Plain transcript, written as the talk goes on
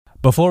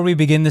Before we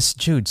begin this,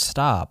 Jude,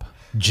 stop.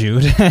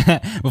 Jude.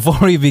 Before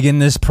we begin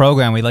this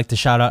program, we'd like to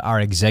shout out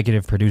our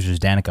executive producers,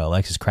 Danica,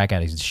 Alexis, Crack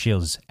Addicts,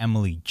 Shields,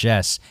 Emily,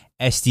 Jess,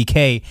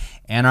 SDK,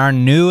 and our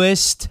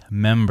newest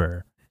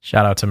member.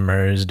 Shout out to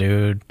Mers,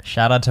 dude.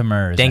 Shout out to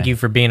Mers. Thank you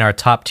for being our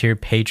top tier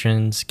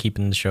patrons,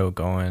 keeping the show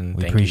going.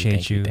 We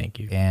appreciate you. Thank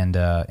you. And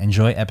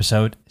enjoy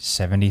episode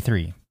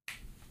 73.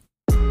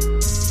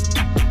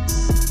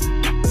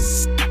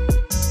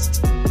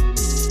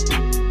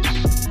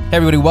 Hey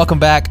everybody, welcome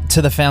back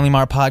to the Family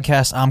Mart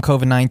podcast. I'm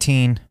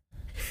COVID-19.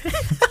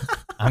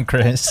 I'm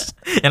Chris.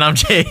 And I'm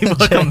Jay.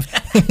 Welcome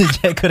back.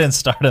 Jay couldn't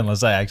start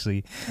unless I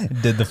actually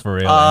did the for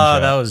real Oh,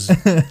 intro.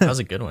 that was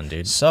a good one,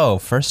 dude. So,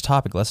 first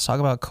topic, let's talk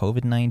about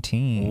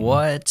COVID-19.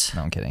 What?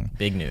 No, I'm kidding.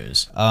 Big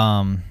news. No,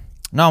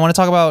 I want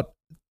to talk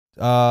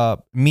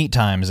about meet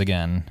times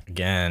again.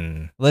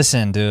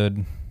 Listen,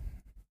 dude.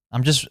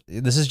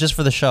 This is just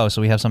for the show,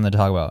 so we have something to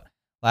talk about.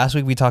 Last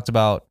week we talked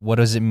about what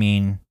does it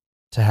mean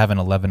to have an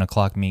 11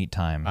 o'clock meet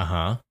time.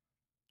 Uh-huh.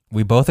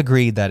 We both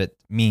agreed that it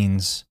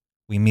means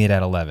we meet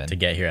at 11. To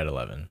get here at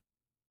 11.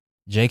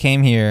 Jay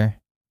came here.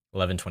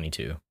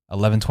 11:22.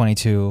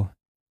 11:22.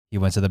 He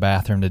went to the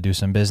bathroom to do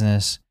some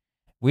business.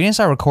 We didn't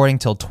start recording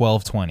till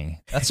 12:20.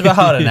 That's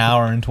about an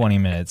hour and 20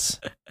 minutes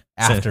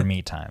after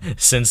meet time.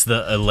 Since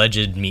the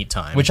alleged meet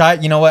time. Which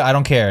you know what? I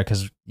don't care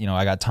because,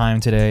 I got time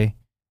today.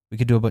 We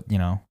could do it, but,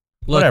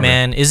 Look, whatever.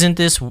 man, isn't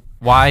this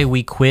why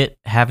we quit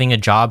having a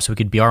job so we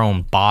could be our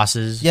own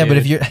bosses? Yeah, dude? but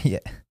if you're...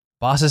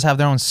 bosses have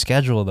their own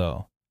schedule,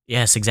 though.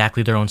 Yes,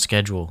 exactly their own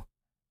schedule.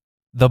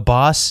 The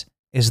boss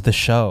is the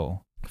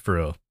show. For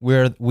real.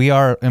 We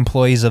are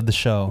employees of the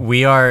show.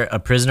 We are a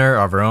prisoner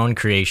of our own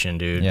creation,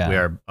 dude. Yeah. We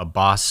are a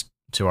boss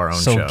to our own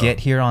show. So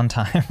get here on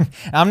time.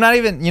 I'm not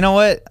even... You know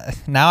what?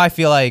 Now I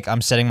feel like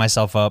I'm setting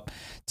myself up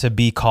to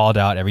be called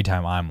out every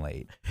time I'm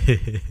late.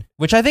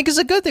 Which I think is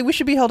a good thing. We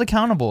should be held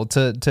accountable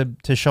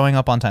to showing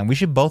up on time. We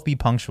should both be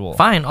punctual.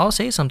 Fine, I'll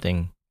say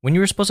something. When you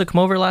were supposed to come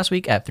over last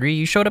week at 3,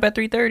 you showed up at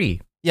 3:30.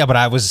 Yeah, but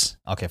I was...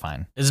 Okay,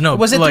 fine. Was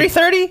it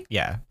 3:30?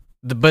 Yeah.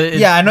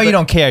 I know you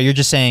don't care. You're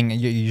just saying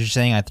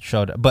I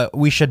showed up. But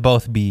we should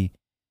both be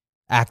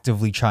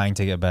actively trying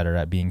to get better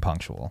at being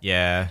punctual.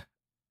 Yeah.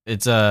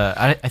 It's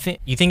I think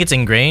you think it's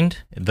ingrained,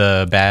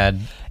 the bad.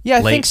 Yeah, I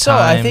late think so.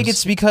 times. I think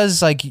it's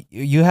because like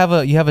you have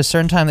a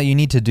certain time that you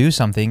need to do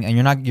something, and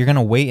you're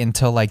gonna wait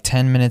until like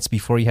 10 minutes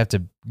before you have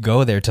to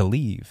go there to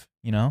leave,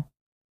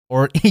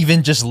 or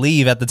even just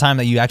leave at the time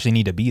that you actually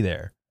need to be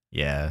there.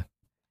 Yeah,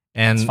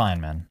 and it's fine,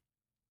 man.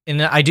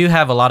 And I do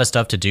have a lot of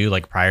stuff to do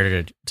like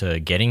prior to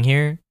getting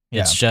here.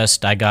 It's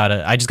just I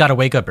just gotta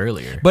wake up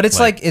earlier. But it's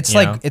like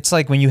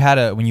when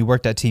you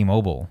worked at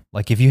T-Mobile.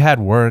 Like if you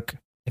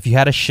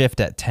had a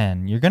shift at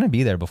 10, you're going to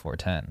be there before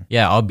 10.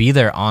 Yeah, I'll be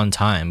there on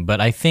time,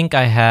 but I think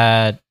I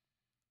had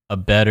a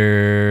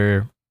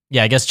better,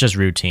 I guess just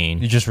routine.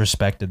 You just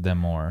respected them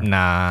more.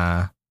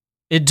 Nah.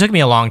 It took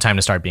me a long time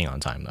to start being on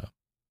time, though.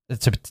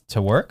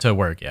 To work? To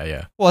work,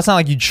 yeah. Well, it's not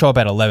like you'd show up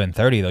at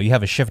 11:30, though. You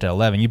have a shift at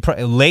 11.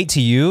 Late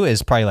to you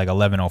is probably like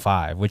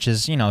 11:05, which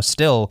is, you're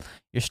still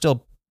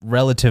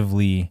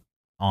relatively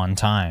on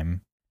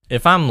time.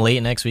 If I'm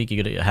late next week,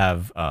 you could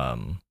have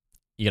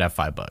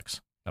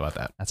 $5. How about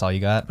that? That's all you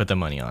got? Put the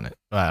money on it.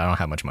 Well, I don't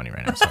have much money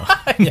right now, so.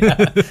 Yeah,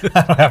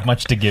 I don't have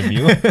much to give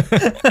you.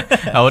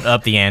 I would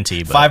up the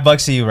ante. But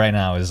 $5 to you right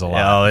now is a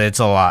lot. Oh, it's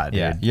a lot, dude.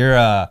 Yeah, you're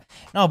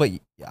no, but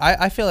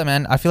I feel it,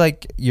 man. I feel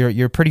like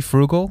you're pretty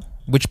frugal.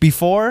 Which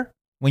before,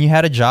 when you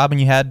had a job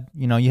and you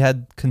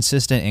had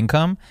consistent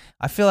income,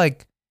 I feel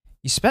like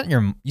you spent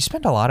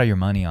a lot of your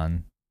money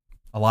on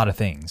a lot of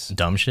things.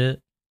 Dumb shit.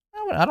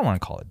 I don't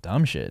want to call it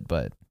dumb shit,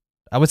 but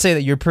I would say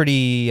that you're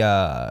pretty.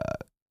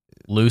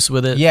 Loose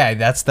with it? Yeah,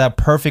 that's the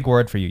perfect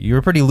word for you. You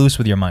were pretty loose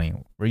with your money,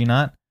 were you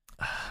not?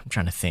 I'm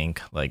trying to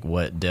think, like,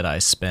 what did I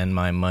spend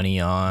my money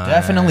on?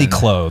 Definitely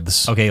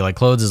clothes. Okay, like,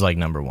 clothes is, like,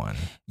 number one.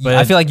 But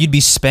I feel like you'd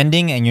be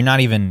spending, and you're not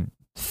even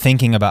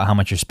thinking about how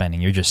much you're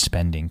spending. You're just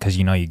spending, because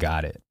you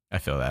got it. I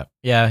feel that.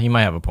 Yeah, you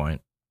might have a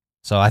point.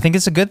 So I think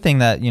it's a good thing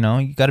that, you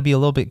got to be a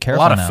little bit careful.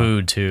 A lot of now.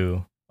 food,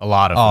 too. A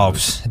lot of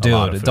food.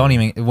 Dude, don't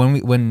even...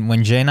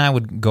 When Jay and I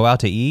would go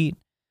out to eat,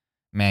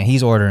 man,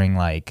 he's ordering,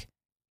 like,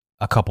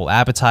 a couple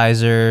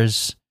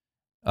appetizers...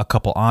 A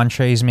couple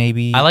entrees,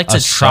 maybe. I like to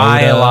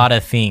try a lot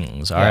of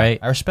things. All right,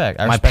 I respect.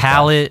 My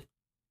palate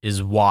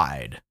is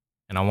wide,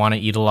 and I want to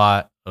eat a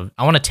lot of.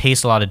 I want to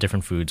taste a lot of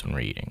different foods when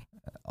we're eating.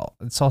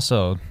 It's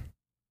also.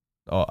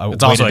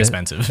 It's also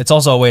expensive. It's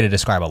also a way to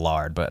describe a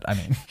lard, but I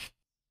mean,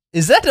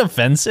 is that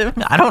offensive?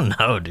 I don't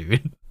know,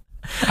 dude.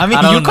 I mean,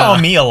 you call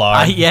me a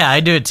lard. Yeah, I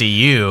do it to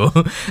you.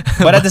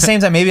 But at the same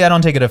time, maybe I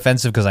don't take it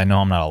offensive because I know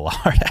I'm not a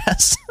lard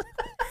ass.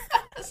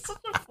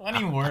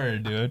 Funny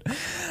word, dude.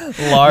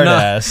 Lard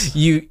ass.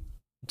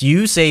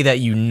 You say that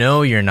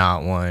you're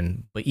not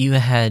one, but you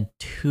had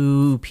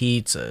 2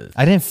 pizzas.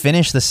 I didn't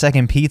finish the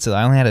second pizza.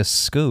 I only had a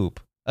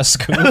scoop. A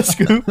scoop?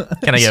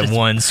 Can I get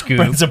one scoop?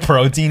 It's a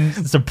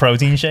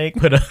protein shake.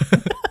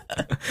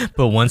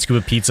 Put one scoop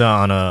of pizza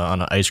on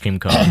an ice cream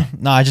cone.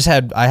 No, I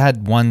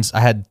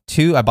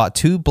bought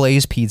two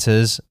Blaze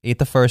pizzas, ate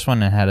the first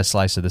one and had a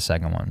slice of the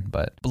second one.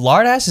 But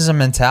lard ass is a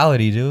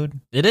mentality, dude.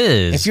 It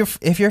is.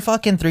 If you're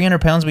fucking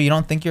 300 pounds, but you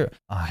don't think you're,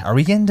 are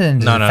we getting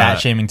into fat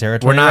shaming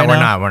territory? We're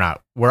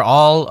not. We're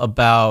all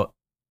about,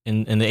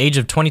 in the age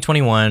of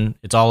 2021,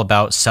 it's all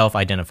about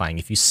self-identifying.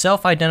 If you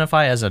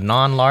self-identify as a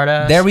non-lard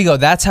ass, there we go.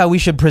 That's how we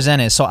should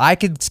present it. So I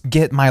could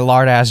get my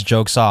lard ass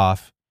jokes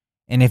off,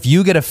 and if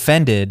you get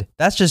offended,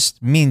 that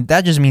just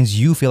means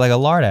you feel like a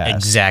lard ass.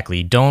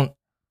 Exactly. Don't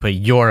put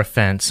your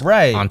offense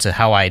onto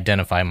how I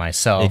identify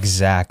myself.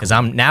 Exactly. Because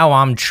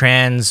I'm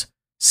trans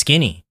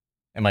skinny.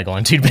 Am I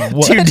going too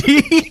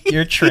deep?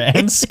 You're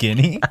trans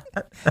skinny.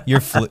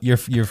 You're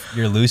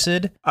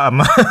lucid.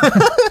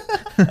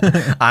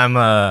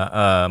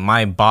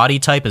 My body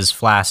type is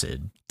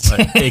flaccid.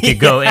 It could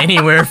go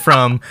anywhere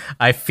from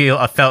I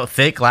felt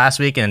thick last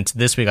week, and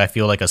this week I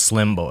feel like a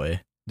slim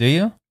boy. Do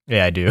you?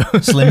 Yeah, I do.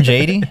 Slim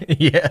JD?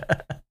 Yeah.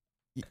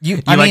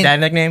 You like that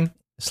nickname?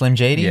 Slim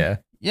JD? Yeah.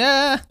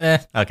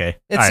 Yeah. Okay.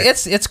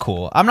 It's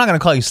cool. I'm not gonna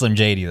call you Slim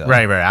JD though.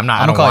 Right. I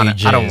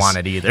don't want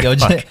it either. Yo,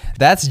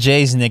 that's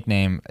Jay's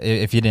nickname.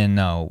 If you didn't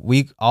know,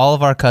 all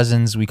of our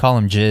cousins, we call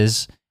him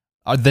Jizz.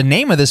 The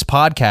name of this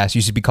podcast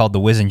used to be called the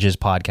Wiz and Jizz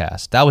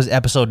Podcast. That was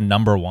episode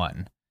number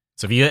 1.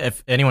 So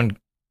if anyone,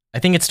 I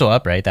think it's still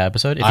up, right? That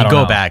episode. If you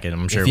go back, and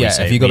I'm sure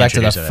if you go back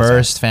to the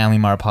first Family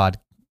Mart pod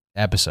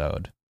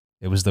episode,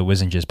 it was the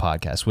Wiz and Jizz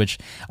Podcast. Which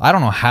I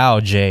don't know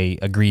how Jay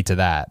agreed to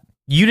that.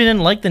 You didn't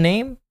like the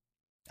name?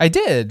 I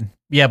did.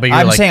 Yeah, but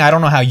I'm saying I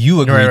don't know how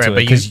you agreed to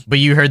it. But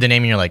you heard the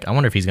name and you're like, I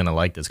wonder if he's gonna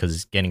like this because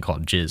it's getting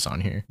called Jizz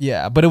on here.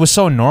 Yeah, but it was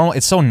so normal.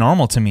 It's so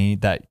normal to me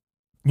that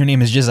your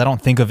name is Jizz. I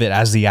don't think of it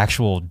as the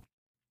actual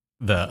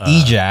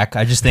Ejac.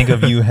 I just think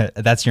of you.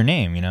 That's your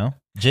name, you know,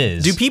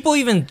 Jizz. Do people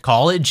even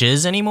call it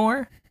Jizz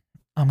anymore?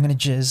 I'm gonna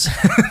jizz.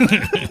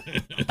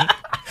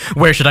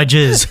 Where should I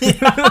jizz?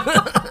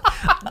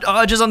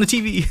 Jizz on the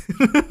TV.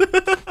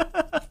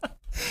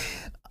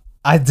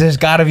 There's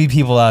got to be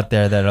people out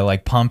there that are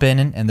like pumping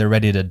and they're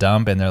ready to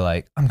dump and they're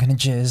like, I'm gonna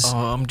jizz. Oh,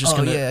 I'm just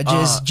gonna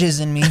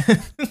jizz in me.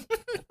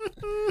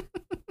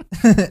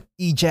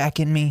 Ejac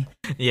in me.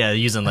 Yeah,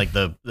 using like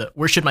the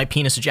where should my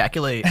penis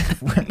ejaculate?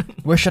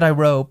 Where should I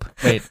rope?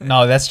 Wait,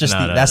 no, that's just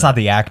that's not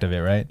the act of it,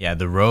 right? Yeah,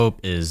 the rope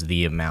is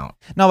the amount.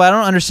 No, but I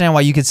don't understand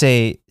why you could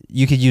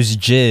use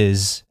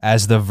jizz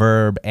as the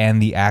verb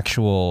and the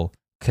actual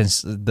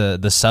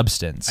the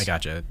substance. I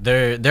gotcha.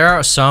 There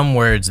are some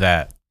words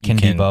that can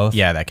be both.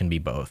 Yeah, that can be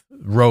both.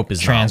 Rope is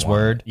trans not one.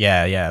 word.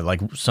 Yeah.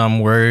 Like some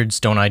words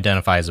don't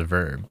identify as a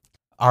verb.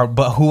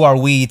 But who are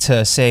we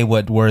to say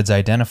what words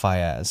identify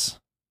as?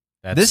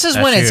 This is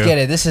when it's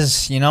getting. This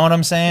is, you know what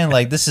I'm saying?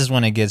 Like this is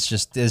when it gets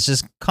it's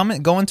just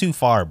going too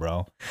far,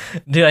 bro.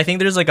 Dude, I think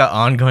there's like an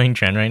ongoing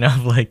trend right now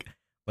of like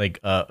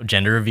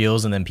gender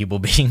reveals and then people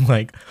being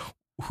like,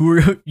 who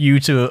are you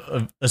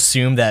to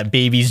assume that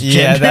baby's gender?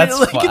 Yeah, that's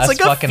like it's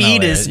like a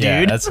fetus, hilarious. dude.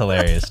 Yeah, that's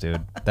hilarious,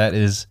 dude. That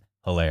is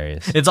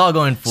hilarious. It's all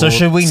going full. So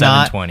should we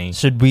 720. not?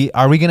 Should we?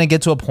 Are we gonna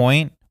get to a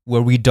point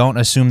where we don't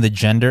assume the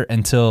gender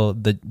until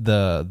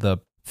the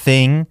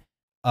thing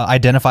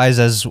identifies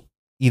as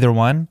either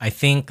one? I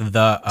think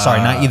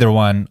not either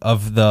one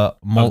of the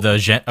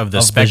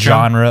spectrum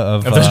genre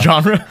of the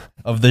genre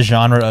of the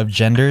genre of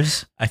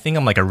genders. I think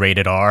I'm like a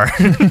rated R.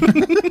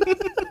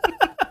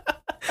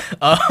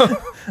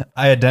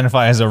 I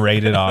identify as a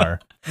rated R.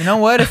 You know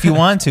what? If you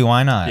want to,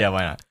 why not? Yeah,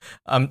 why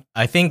not?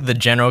 I think the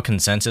general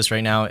consensus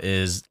right now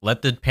is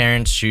let the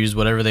parents choose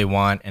whatever they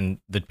want, and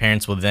the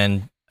parents will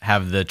then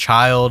have the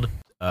child.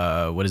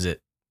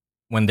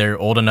 When they're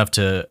old enough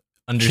to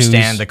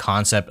understand the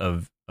concept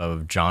of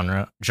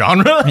genre,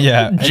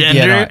 yeah,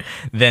 gender,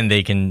 then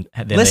they can.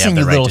 Then listen, they have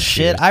the you right little to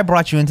shit. choose. I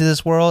brought you into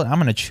this world. I'm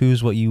gonna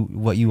choose what you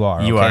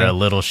are. You okay? are a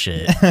little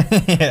shit.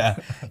 Yeah,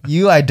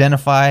 you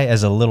identify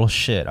as a little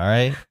shit. All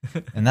right,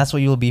 and that's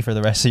what you will be for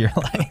the rest of your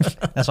life.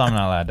 That's why I'm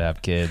not allowed to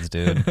have kids,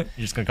 dude. You're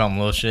just gonna call them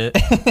little shit.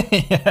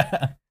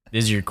 Yeah,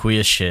 this is your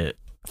queer shit.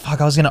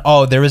 Fuck, I was gonna.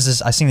 Oh, there was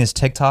this. I seen this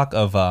TikTok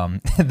of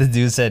the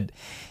dude said,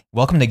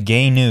 "Welcome to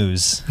gay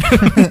news,"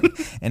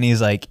 and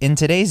he's like, "In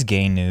today's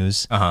gay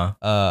news,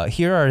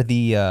 here are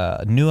the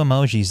new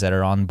emojis that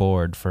are on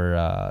board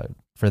for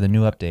the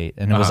new update,"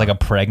 and it was like a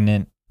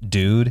pregnant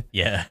dude.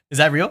 Yeah, is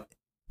that real?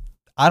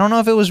 I don't know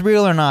if it was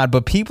real or not,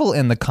 but people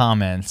in the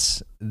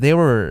comments, they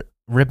were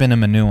ripping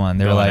him a new one.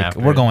 They were like,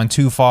 "We're going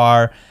too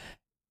far.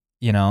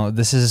 You know,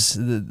 this is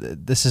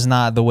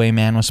not the way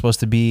man was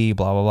supposed to be.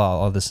 Blah blah blah.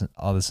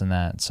 All this and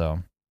that."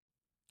 So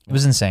it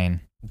was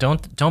insane.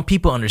 Don't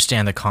people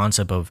understand the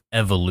concept of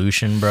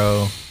evolution,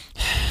 bro?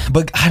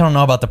 But I don't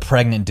know about the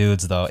pregnant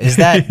dudes though. Is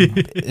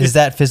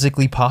that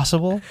physically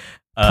possible?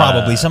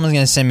 Probably. Someone's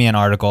gonna send me an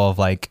article of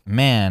like,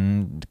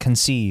 man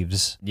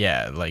conceives.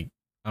 Yeah, like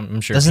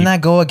I'm sure. Doesn't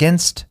that go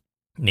against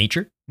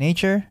nature?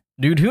 Nature?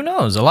 Dude, who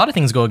knows? A lot of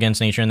things go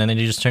against nature, and then they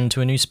just turn into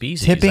a new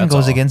species. Tipping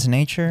goes against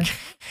nature.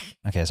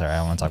 Okay, sorry, I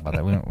don't want to talk about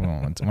that.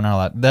 We're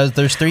not allowed.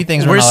 There's 3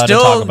 things we're not allowed to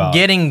talk about. We're still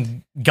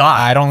getting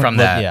got from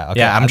that. Yeah, okay.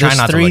 Yeah, I'm trying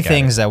not to look There's three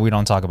things that we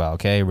don't talk about,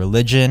 okay?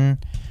 Religion,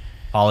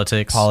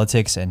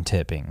 politics, and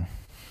tipping.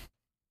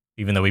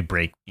 Even though we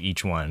break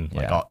each one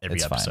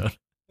every episode. Fine.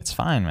 It's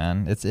fine,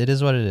 man. It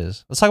is what it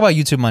is. Let's talk about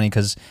YouTube money,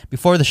 because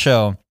before the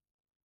show,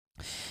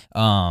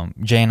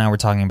 Jay and I were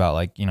talking about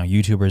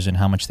YouTubers and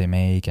how much they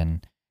make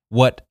and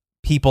what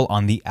people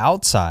on the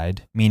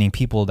outside, meaning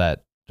people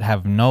that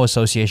have no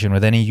association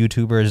with any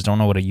YouTubers, don't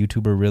know what a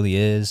YouTuber really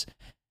is.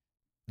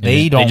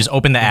 They just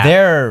open the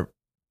app.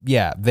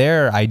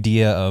 Their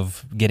idea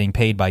of getting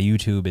paid by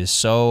YouTube is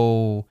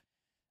so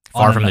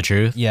far from the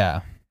truth.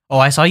 Yeah. Oh,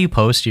 I saw you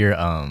post your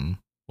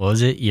what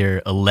was it?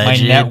 Your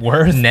alleged my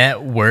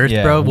net worth,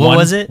 yeah, bro. What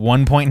was it?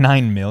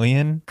 1.9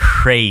 million.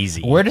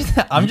 Crazy. Where did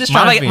that? I'm just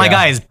trying to figure my out.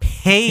 guy is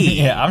paid.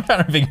 Yeah, I'm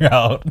trying to figure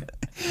out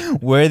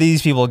where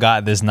these people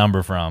got this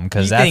number from,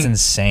 because that's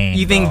insane.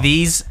 You think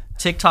these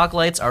TikTok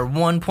lights are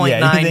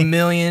 1.9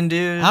 million,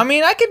 dude? I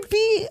mean, I could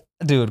be,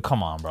 dude.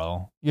 Come on,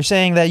 bro. You're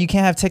saying that you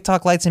can't have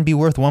TikTok lights and be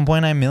worth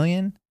 1.9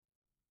 million?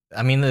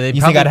 I mean,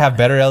 you think I'd have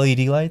better LED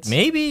lights?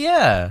 Maybe,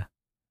 yeah.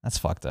 That's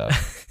fucked up.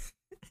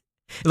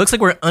 It looks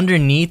like we're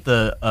underneath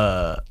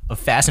a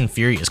Fast and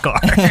Furious car.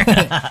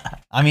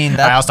 I mean,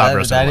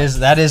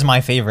 that is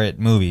my favorite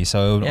movie,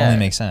 so it would only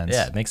make sense.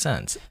 Yeah, it makes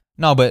sense.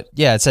 No, but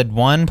yeah, it said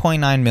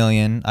 1.9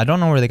 million. I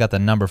don't know where they got the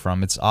number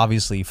from. It's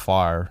obviously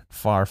far,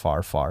 far,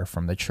 far, far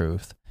from the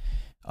truth.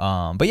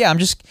 But yeah,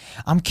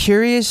 I'm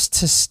curious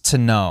to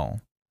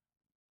know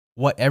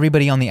what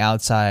everybody on the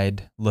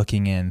outside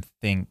looking in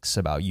thinks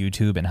about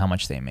YouTube and how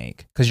much they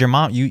make. Because your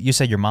mom, you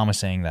said your mom was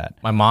saying that.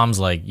 My mom's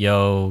like,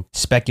 yo,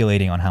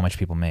 speculating on how much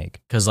people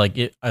make. Because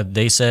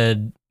they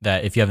said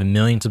that if you have 1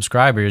 million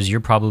subscribers,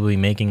 you're probably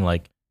making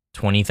like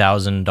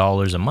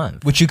 $20,000 a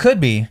month. Which you could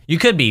be. You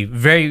could be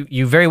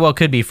you very well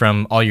could be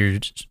from all your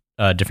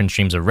different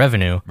streams of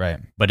revenue. Right.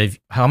 But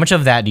how much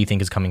of that do you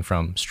think is coming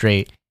from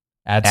straight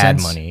AdSense?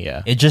 Ad money?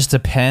 Yeah. It just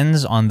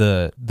depends on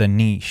the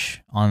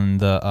niche, on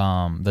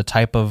the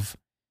type of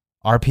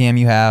RPM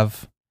you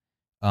have,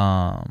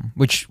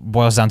 which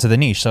boils down to the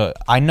niche. So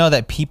I know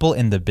that people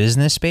in the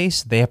business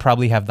space, they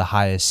probably have the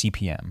highest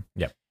CPM.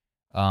 Yep.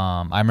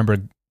 I remember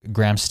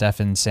Graham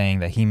Stephan saying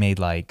that he made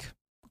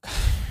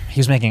he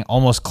was making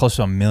almost close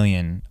to $1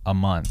 million a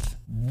month.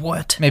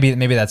 What? Maybe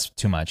that's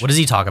too much. What does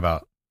he talk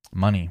about?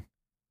 Money.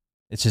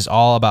 It's just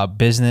all about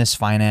business,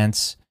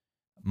 finance,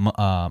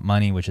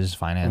 money, which is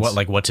finance.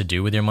 What to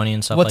do with your money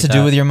and stuff. What to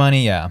do with your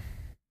money? Yeah.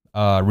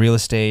 Real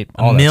estate.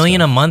 $1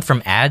 million a month from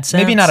AdSense?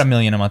 Maybe not $1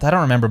 million a month. I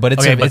don't remember, but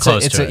it's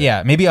close to it.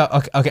 Yeah. Maybe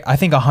okay. I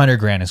think 100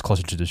 grand is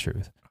closer to the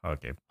truth.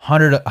 Okay.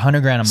 100 grand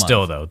a month.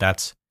 Still though,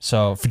 that's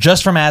so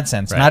just from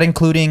AdSense, not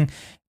including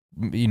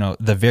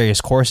the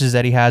various courses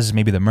that he has,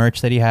 maybe the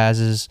merch that he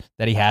has.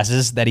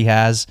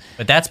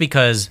 But that's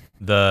because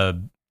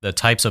the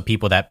types of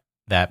people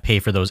that pay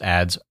for those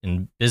ads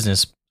in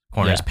business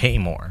corners pay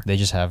more. They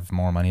just have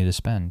more money to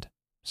spend.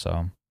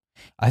 So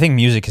I think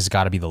music has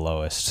got to be the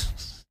lowest.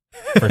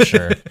 For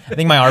sure. I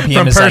think my RPM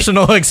from is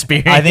personal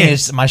experience. I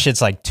think my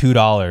shit's like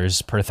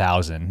 $2 per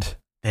 1,000.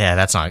 Yeah,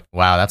 that's not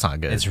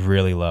good. It's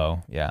really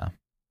low. Yeah.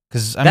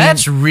 Because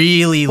that's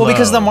really low. Well,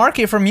 because the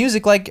market for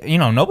music,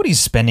 nobody's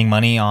spending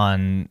money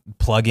on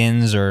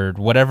plugins or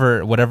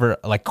whatever,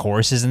 like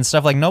courses and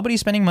stuff. Like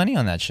nobody's spending money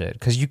on that shit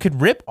because you could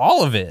rip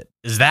all of it.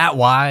 Is that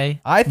why?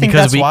 I think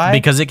that's why.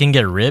 Because it can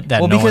get ripped.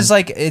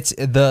 It's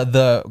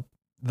the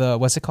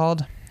what's it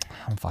called?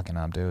 I'm fucking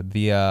up, dude.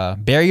 The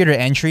barrier to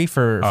entry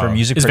for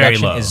music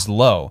production is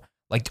low.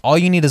 Like all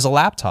you need is a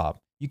laptop.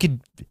 You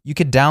could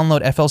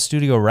download FL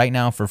Studio right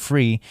now for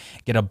free,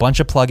 get a bunch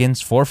of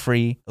plugins for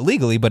free,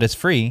 illegally, but it's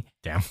free.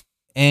 Damn.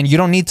 And you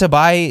don't need to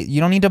buy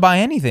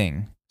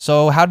anything.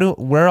 So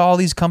where are all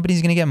these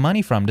companies going to get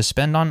money from to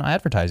spend on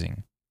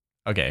advertising?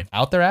 Okay.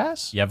 Out their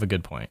ass? You have a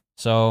good point.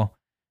 So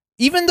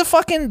even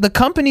the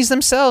companies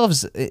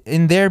themselves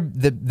in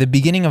the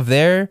beginning of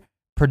their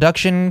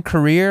production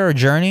career or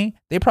journey,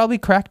 they probably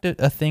cracked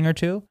a thing or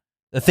two.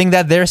 The thing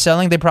that they're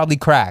selling, they probably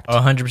cracked.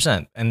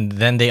 100%. And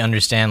then they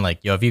understand,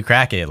 if you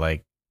crack it,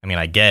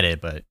 I get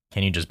it, but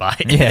can you just buy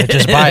it? Yeah,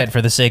 just buy it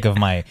for the sake of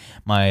my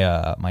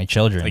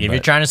children. If you're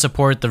trying to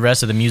support the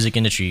rest of the music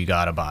industry, you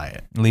gotta buy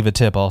it. Leave a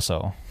tip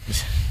also.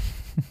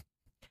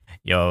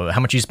 Yo,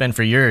 how much you spend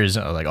for yours?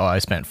 I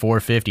spent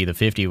 $450. The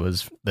 50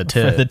 was the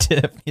tip. For the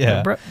tip,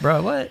 yeah.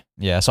 Bro, what?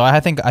 Yeah, so I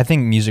think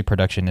music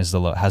production has the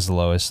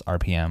lowest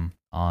RPM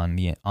on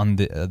the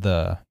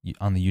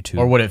YouTube,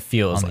 or what it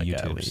feels like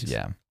YouTube, at least.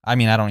 Yeah. I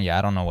mean, I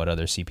don't know what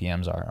other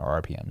CPMs are or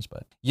RPMs,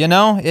 but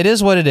it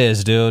is what it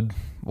is, dude.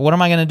 What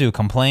am I gonna do?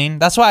 Complain?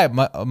 That's why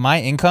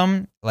my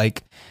income,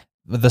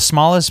 the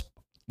smallest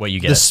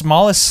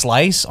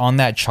slice on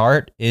that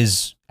chart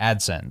is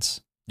AdSense.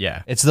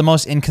 Yeah, it's the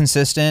most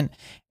inconsistent,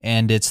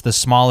 and it's the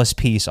smallest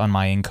piece on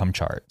my income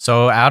chart.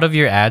 So, out of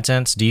your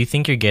AdSense, do you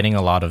think you're getting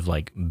a lot of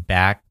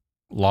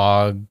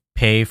backlog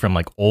pay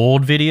from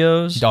old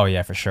videos? Oh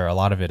yeah, for sure. A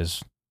lot of it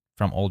is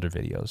from older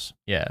videos.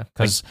 Yeah,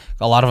 because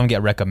a lot of them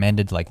get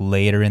recommended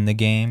later in the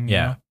game.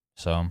 Yeah.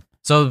 So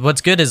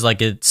what's good is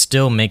it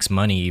still makes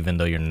money even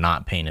though you're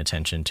not paying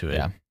attention to it.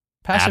 Yeah.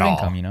 Passive at all.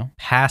 income, you know?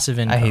 Passive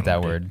income. I hate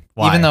that dude. word.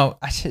 Why? Even though,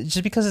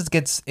 just because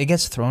it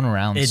gets thrown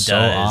around so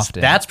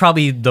often. That's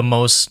probably the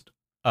most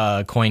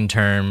coined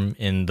term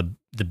in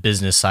the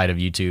business side of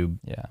YouTube.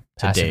 Yeah.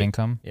 Passive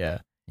income. Yeah.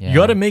 You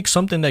got to make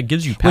something that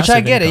gives you passive Which I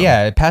get income. it,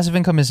 yeah. Passive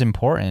income is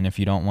important if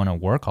you don't want to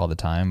work all the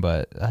time,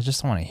 but I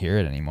just don't want to hear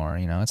it anymore,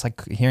 you know? It's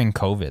like hearing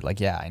COVID. Like,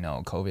 yeah, I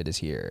know COVID is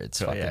here. It's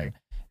fucking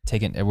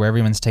taking where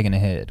everyone's taking a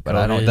hit, but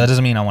that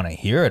doesn't mean I want to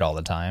hear it all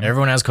the time.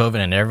 Everyone has COVID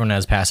and everyone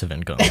has passive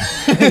income.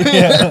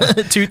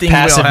 Two things.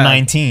 Passive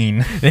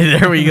 19.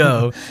 There we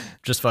go.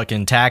 Just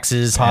fucking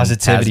taxes.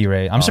 Positivity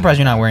rate. I'm surprised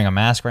you're not wearing a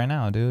mask right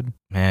now, dude.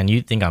 Man,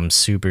 you think I'm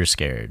super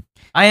scared.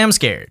 I am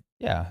scared.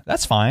 Yeah,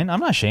 that's fine. I'm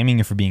not shaming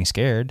you for being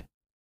scared.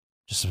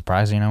 Just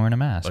surprised you're not wearing a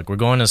mask. Like, we're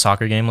going to a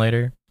soccer game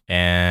later,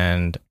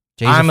 and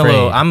Jay's I'm afraid.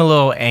 a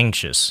little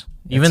anxious,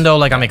 even though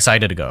like I'm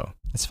excited to go.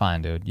 It's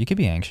fine, dude. You could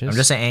be anxious. I'm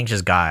just an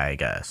anxious guy, I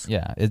guess.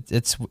 Yeah,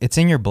 it's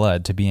in your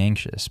blood to be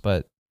anxious,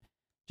 but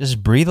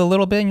just breathe a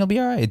little bit and you'll be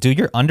all right. Dude,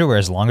 your underwear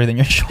is longer than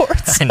your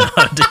shorts. I know,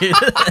 dude.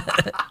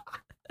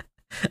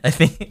 I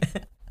think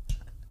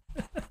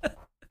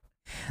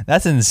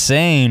that's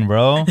insane,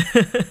 bro.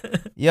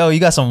 Yo, you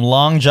got some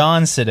long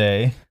johns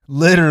today.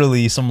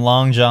 Literally some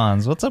long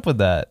johns. What's up with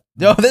that?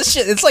 Yo, this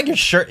shit, it's like your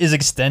shirt is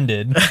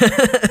extended.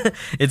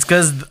 It's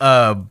because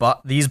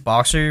these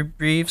boxer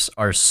briefs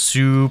are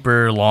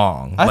super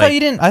long. I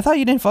thought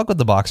you didn't fuck with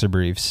the boxer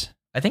briefs.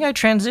 I think I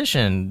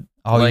transitioned.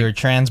 Oh, you're a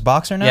trans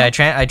boxer now? Yeah,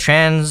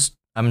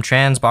 I'm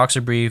trans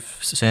boxer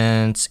brief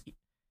since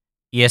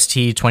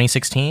EST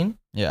 2016.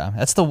 Yeah,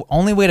 that's the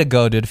only way to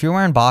go, dude. If you're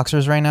wearing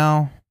boxers right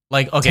now,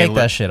 like, okay, take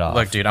that shit off.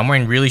 Look, dude, I'm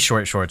wearing really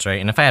short shorts, right?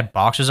 And if I had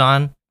boxers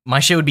on, my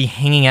shit would be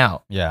hanging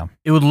out. Yeah,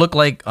 it would look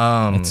like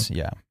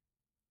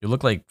It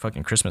look like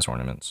fucking Christmas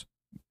ornaments.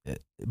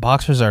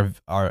 Boxers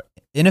are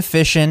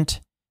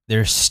inefficient.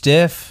 They're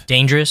stiff.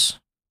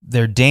 Dangerous.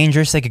 They're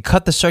dangerous. They could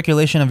cut the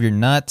circulation of your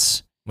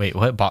nuts. Wait,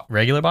 what?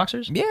 Regular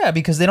boxers? Yeah,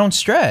 because they don't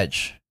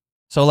stretch.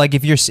 So like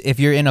if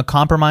you're in a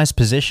compromised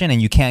position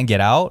and you can't get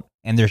out,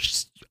 and they're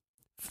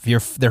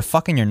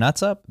fucking your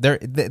nuts up.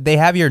 They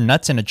have your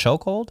nuts in a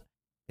chokehold.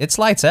 It's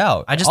lights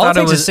out. I just All thought it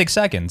it takes was is 6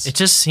 seconds. It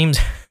just seems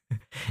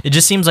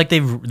like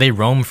they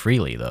roam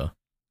freely though.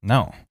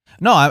 No,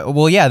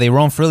 well, yeah, they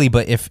roam freely,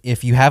 but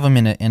if you have them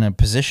in a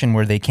position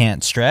where they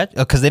can't stretch,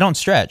 because they don't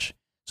stretch.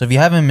 So if you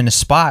have them in a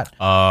spot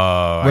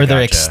where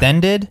they're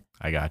extended,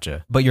 I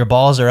gotcha. But your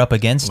balls are up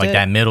against like it,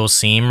 that middle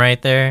seam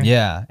right there.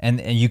 Yeah, and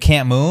you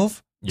can't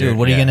move, dude.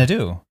 What are you gonna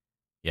do?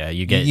 Yeah,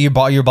 you get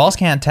your balls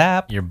can't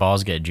tap. Your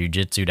balls get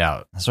jujitsu'd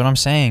out. That's what I'm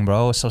saying,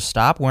 bro. So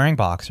stop wearing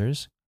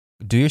boxers.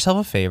 Do yourself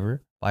a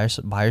favor. Buy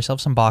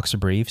yourself some boxer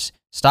briefs.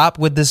 Stop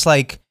with this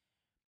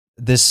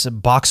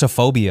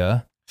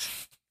boxophobia.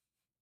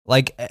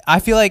 Like, I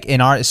feel like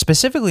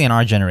specifically in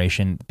our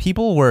generation,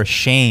 people were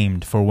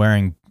shamed for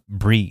wearing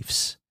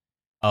briefs.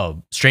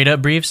 Oh, straight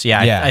up briefs?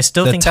 Yeah. I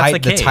still think that's the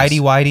case. The tighty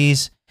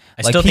whities.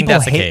 I still think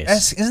that's the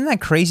case. Isn't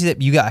that crazy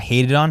that you got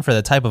hated on for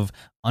the type of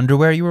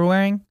underwear you were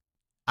wearing?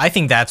 I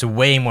think that's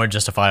way more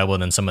justifiable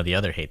than some of the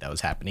other hate that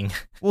was happening.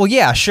 Well,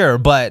 yeah, sure,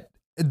 but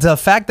the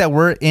fact that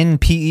we're in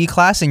PE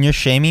class and you're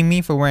shaming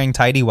me for wearing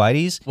tighty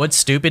whities. What's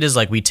stupid is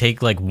like we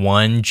take like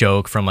one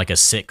joke from like a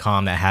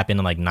sitcom that happened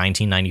in like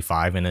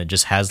 1995 and it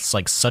just has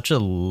like such a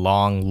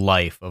long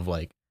life of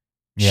like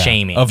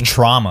shaming. Of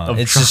trauma.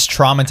 It's just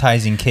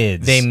traumatizing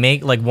kids. They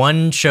make like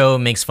one show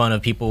makes fun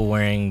of people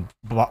wearing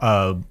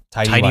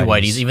tighty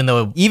whities,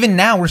 even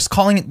now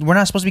we're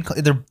not supposed to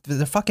be,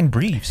 they're fucking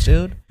briefs,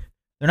 dude.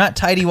 They're not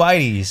tighty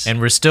whities. And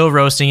we're still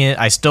roasting it.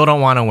 I still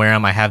don't want to wear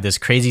them. I have this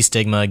crazy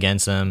stigma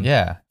against them.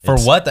 Yeah. For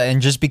what?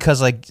 And just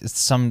because like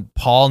some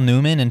Paul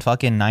Newman in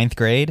fucking 9th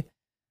grade?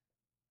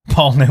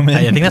 Paul Newman.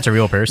 I think that's a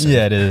real person.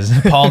 Yeah, it is.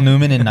 Paul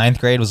Newman in 9th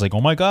grade was like,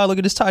 oh my God, look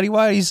at his tighty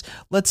whities.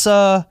 Let's give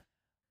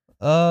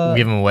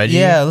him a wedgie?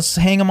 Yeah, let's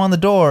hang him on the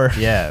door.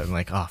 Yeah. I'm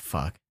like, oh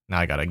fuck. Now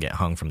I gotta get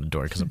hung from the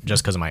door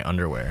just because of my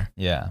underwear.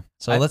 Yeah.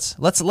 So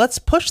let's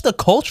push the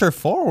culture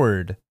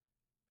forward.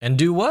 And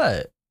do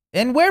what?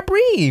 And wear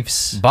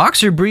briefs.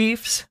 Boxer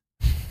briefs.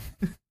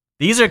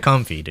 These are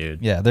comfy, dude.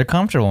 Yeah, they're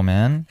comfortable,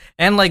 man.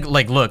 And like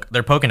look,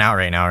 they're poking out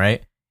right now,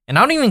 right? And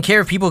I don't even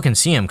care if people can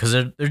see them because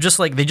they're just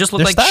like they just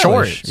look like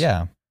shorts.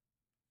 Yeah.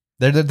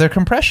 They're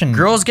compression.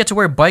 Girls get to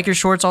wear biker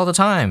shorts all the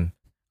time.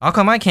 How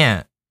come I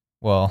can't?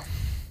 Well,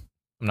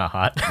 I'm not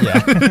hot.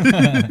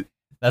 Yeah.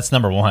 That's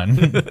number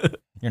one.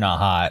 You're not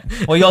hot.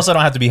 Well, you also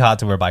don't have to be hot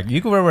to wear biker.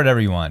 You can wear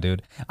whatever you want,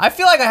 dude. I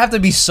feel like I have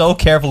to be so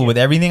careful with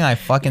everything I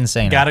fucking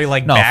say now. Gotta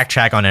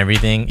backtrack on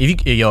everything.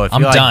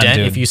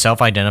 If you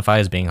self-identify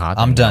as being hot,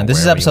 I'm done. This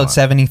is episode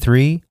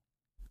 73.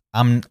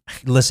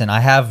 Listen,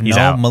 I have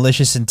no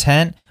malicious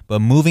intent, but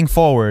moving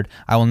forward,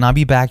 I will not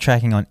be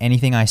backtracking on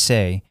anything I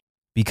say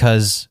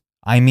because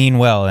I mean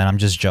well and I'm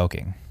just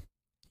joking.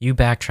 You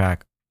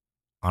backtrack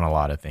on a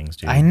lot of things,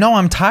 dude. I know,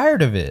 I'm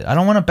tired of it. I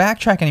don't want to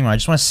backtrack anymore. I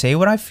just want to say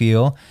what I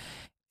feel.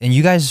 And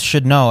you guys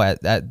should know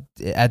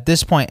at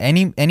this point,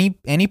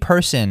 any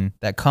person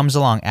that comes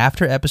along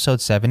after episode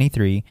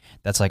 73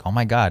 that's like, oh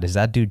my God, is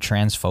that dude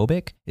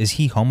transphobic? Is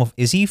he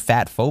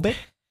fatphobic?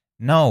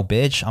 No,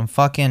 bitch. I'm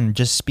fucking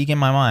just speaking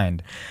my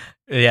mind.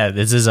 Yeah,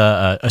 this is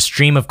a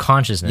stream of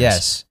consciousness.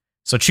 Yes.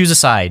 So choose a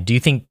side. Do you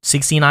think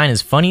 69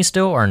 is funny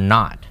still or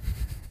not?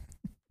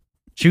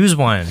 Choose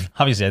one.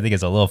 Obviously, I think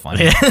it's a little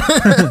funny.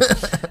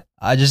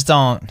 I just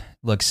don't.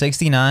 Look,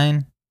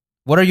 69.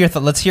 What are your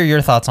let's hear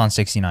your thoughts on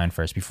 69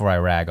 first before I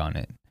rag on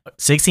it.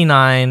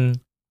 69,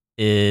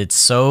 it's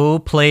so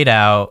played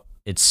out.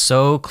 It's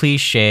so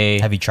cliche.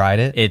 Have you tried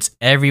it? It's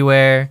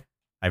everywhere.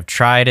 I've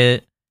tried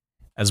it.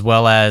 As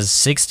well as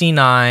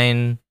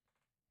 69,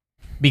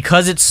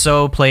 because it's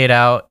so played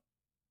out,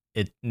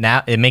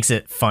 it makes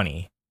it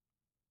funny.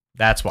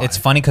 That's why. It's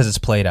funny because it's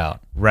played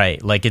out.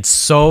 Right. Like it's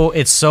so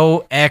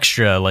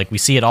extra. Like we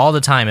see it all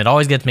the time. It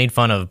always gets made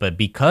fun of, but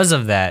because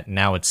of that,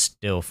 now it's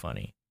still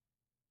funny.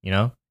 You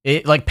know?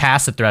 It like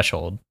passed the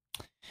threshold.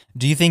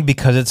 Do you think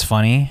because it's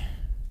funny,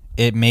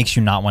 it makes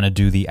you not want to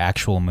do the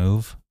actual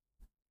move?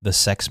 The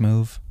sex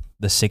move?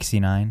 The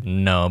 69?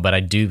 No, but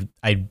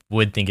I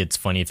would think it's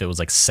funny if it was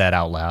like said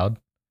out loud.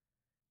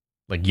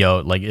 Like, yo,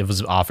 like it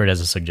was offered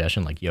as a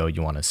suggestion, like, yo,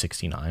 you want a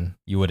 69?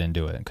 You wouldn't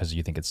do it because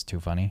you think it's too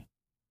funny?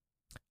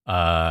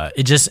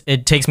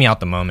 It takes me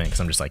out the moment because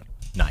I'm just like,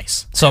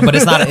 nice. So, but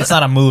it's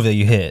not a move that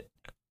you hit.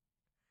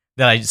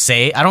 That I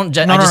say? I don't.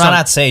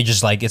 Not say.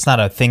 Just like it's not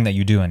a thing that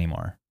you do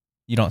anymore.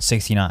 You don't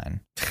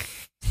 69.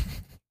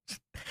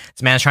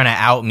 This man's trying to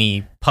out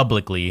me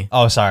publicly.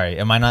 Oh, sorry.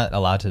 Am I not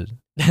allowed to?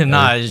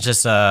 Nah, it's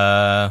just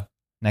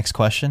Next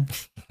question.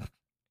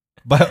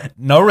 But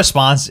no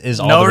response is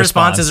all. No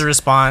response is a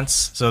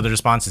response. So the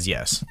response is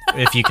yes.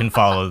 If you can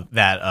follow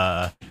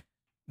that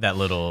that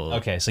little.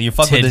 Okay, so you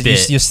fuck tidbit,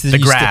 with the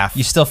graph.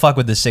 You still fuck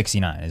with the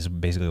 69 is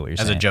basically what you're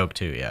saying. As a joke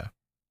too, yeah.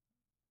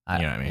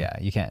 You know what I mean? Yeah,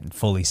 you can't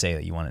fully say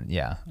that you want to.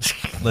 Yeah.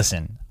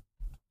 Listen,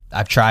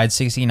 I've tried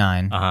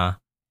 69. I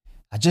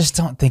just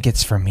don't think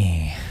it's for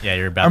me. Yeah,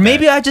 you're about. Or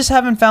maybe I just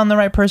haven't found the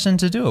right person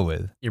to do it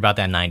with. You're about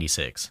that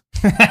 96.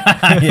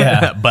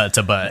 Yeah, butt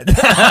to butt.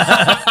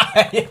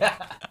 Yeah.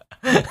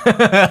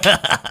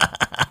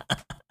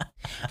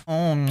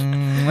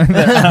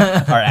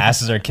 Our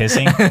asses are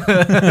kissing.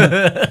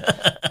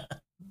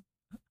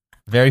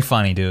 Very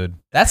funny, dude.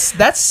 That's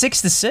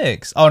 6 to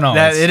 6. Oh no,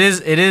 it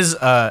is.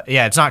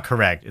 Yeah, it's not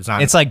correct. It's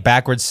not. It's like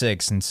backwards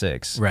 6 and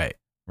 6. Right.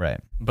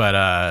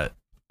 But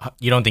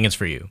you don't think it's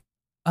for you?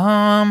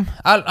 I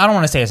don't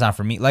want to say it's not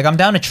for me. Like I'm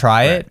down to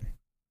try it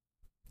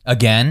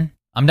again.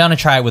 I'm down to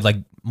try it with like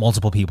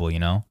multiple people, you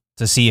know,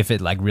 to see if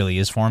it like really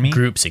is for me.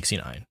 Group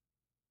 69.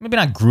 Maybe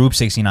not group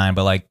 69,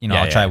 but like, you know,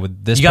 I'll try it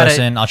with this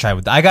person.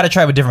 I got to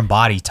try with different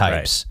body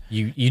types.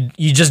 Right.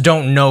 You just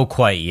don't know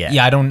quite yet.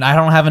 Yeah, I don't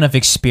have enough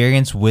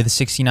experience with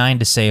 69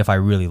 to say if I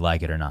really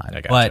like it or not.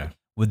 Gotcha. But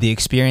with the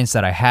experience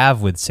that I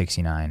have with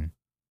 69,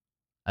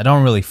 I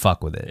don't really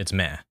fuck with it. It's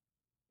meh.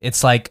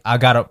 It's like I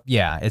got to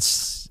Yeah,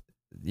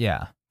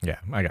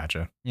 I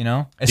gotcha. You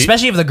know?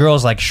 Especially if the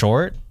girl's like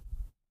short.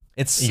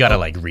 You got to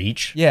like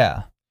reach. Yeah.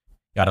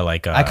 You got to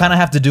like I kind of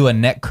have to do a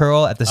neck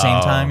curl at the same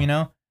time, you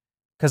know?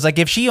 Cuz like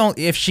if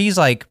she's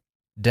like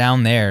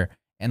down there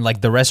and like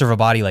the rest of her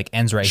body like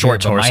ends right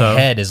short here, torso. But my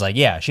head is like,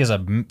 yeah, she has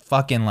a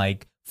fucking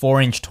like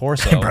 4-inch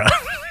torso. Bro.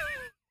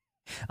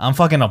 I'm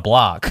fucking a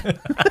block.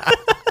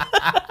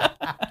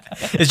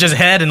 It's just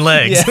head and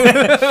legs.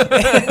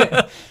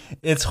 Yeah.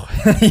 It's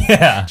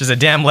just a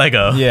damn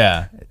Lego.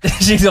 Yeah.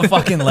 She's a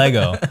fucking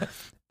Lego.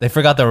 They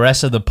forgot the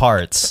rest of the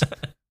parts.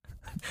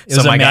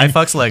 So my guy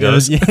fucks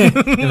Legos.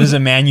 It was a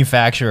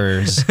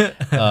manufacturer's.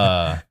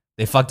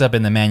 They fucked up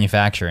in the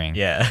manufacturing.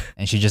 Yeah.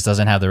 And she just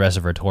doesn't have the rest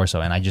of her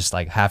torso. And I just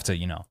like have to,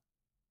 you know,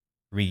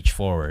 reach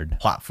forward.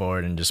 Plot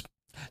forward and just.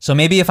 So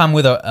maybe if I'm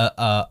with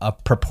a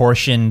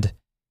proportioned,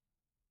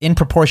 in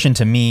proportion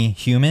to me,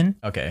 human.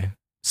 Okay.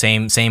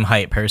 Same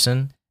height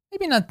person.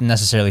 Maybe not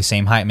necessarily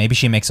same height. Maybe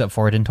she makes up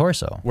for it in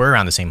torso. We're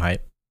around the same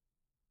height.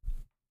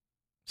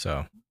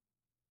 So.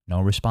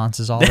 No response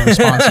is all the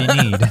response you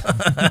need.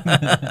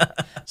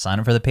 Sign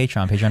up for the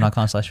Patreon,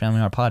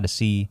 patreon.com/familyartpod to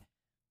see.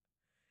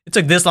 It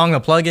took this long to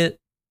plug it.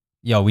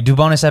 Yo, we do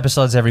bonus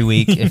episodes every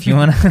week. If you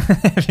want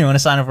to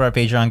sign up for our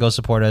Patreon, go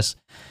support us.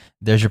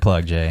 There's your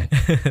plug, Jay.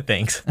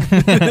 Thanks.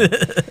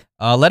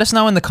 Let us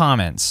know in the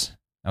comments,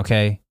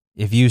 okay?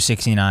 If you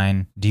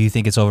 69, do you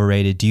think it's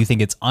overrated? Do you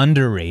think it's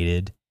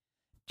underrated?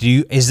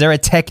 Is there a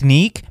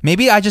technique?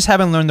 Maybe I just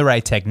haven't learned the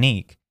right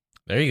technique.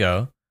 There you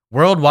go.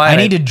 Worldwide, I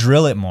need to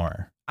drill it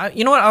more.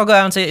 You know what? I'll go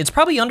out and say it's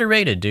probably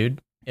underrated,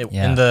 dude.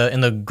 In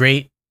the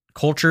great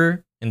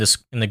culture, in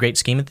the great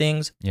scheme of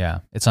things. Yeah,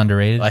 it's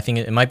underrated. I think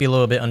it might be a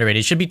little bit underrated.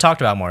 It should be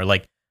talked about more.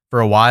 Like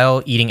for a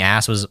while, eating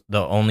ass was the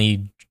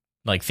only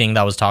like thing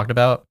that was talked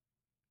about,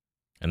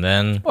 and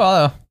then it's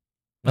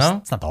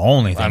not the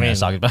only thing I was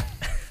talking about.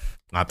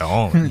 Not the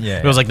only. Yeah,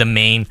 it was like the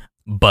main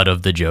butt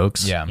of the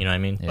jokes. Yeah, you know what I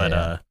mean.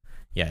 But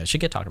it should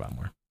get talked about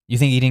more. You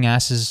think eating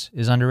ass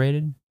is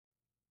underrated?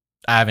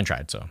 I haven't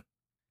tried, so.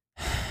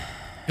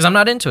 Because I'm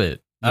not into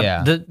it.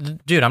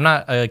 Dude, I'm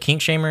not a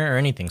kink shamer or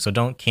anything, so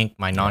don't kink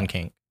my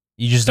non-kink.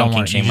 You just don't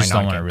want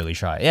to really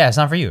try it. Yeah, it's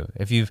not for you.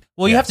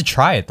 You have to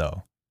try it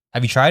though.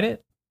 Have you tried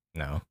it?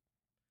 No.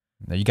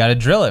 You got to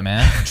drill it,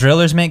 man.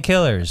 Drillers make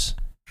killers.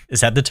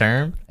 Is that the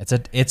term? It's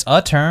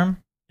a term.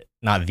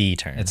 Not the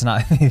term. It's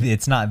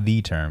not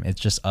the term. It's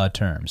just a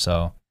term.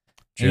 So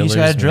you just Drillers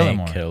gotta drill it make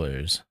more.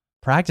 killers.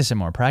 Practice it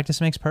more.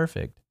 Practice makes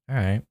perfect. All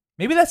right.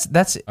 Maybe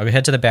that's I'll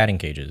head to the batting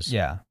cages.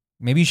 yeah.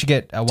 Maybe you should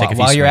get Take a few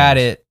while you're at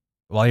swings. it,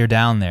 while you're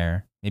down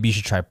there. Maybe you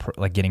should try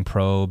getting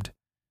probed.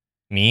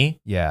 Me?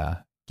 Yeah,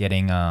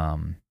 getting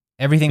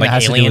everything Like that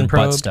has to do alien with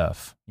probe? butt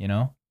stuff. You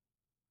know,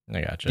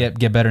 I gotcha.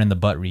 get better in the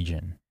butt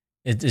region.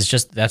 It's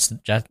just that's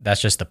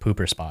just the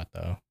pooper spot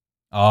though.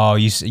 Oh,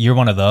 you're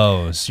one of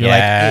those. You're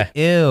Yeah. like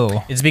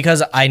ew, It's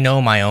because I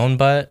know my own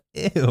butt.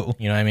 ew. You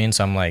know what I mean?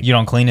 So I'm like, You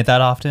don't clean it that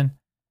often.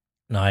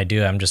 no, I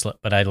do. I'm just,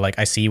 but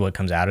I see what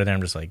comes out of there.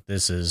 I'm just like,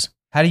 this is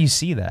How do you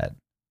see that?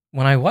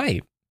 when I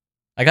wipe.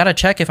 I gotta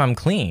check if I'm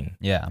clean.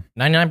 Yeah,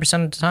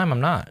 99% of the time, I'm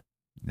not.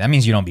 that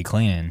means you don't be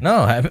cleaning.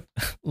 No,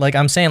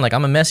 I'm saying, like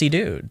I'm a messy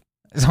dude.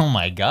 Oh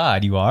my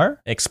god, you are.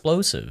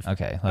 Explosive.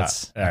 Okay,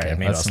 let's. All right, okay,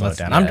 maybe I'll let's, slow it let's-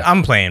 down. yeah.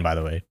 I'm playing, by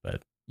the way,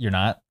 but You're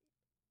not.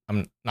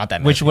 I'm not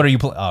that. Which messy. what are you?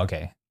 Oh,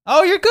 okay.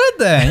 Oh, you're good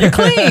then. You're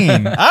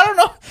clean. I don't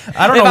know.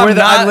 I don't If know where I'm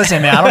the not-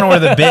 listen, man. I don't know where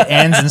the bit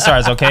ends and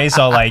starts. Okay,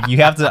 so like you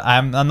have to.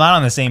 I'm not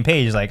on the same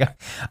page. Like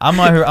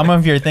I'm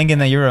if you're thinking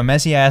that you're a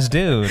messy ass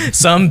dude.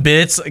 Some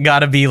bits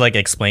gotta be like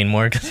explained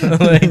more, 'cause,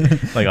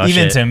 like oh, Even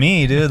shit. to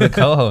me, dude, the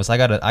co-host. I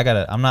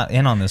gotta. I'm not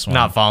in on this one.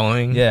 Not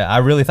following. Yeah, I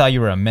really thought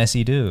you were a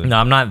messy dude. No,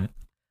 I'm not.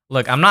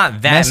 Look, I'm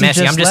not that Messi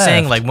messy. I'm just just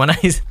saying, left. like when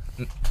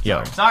I.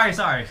 Yo, Sorry.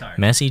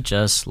 Messi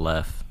just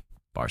left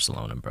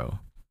Barcelona, bro.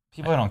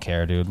 People don't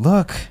care, dude.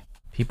 Look.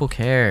 People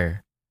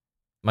care.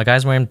 My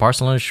guy's wearing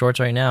Barcelona shorts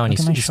right now, and Look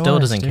at my he still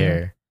shorts, doesn't dude.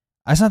 care.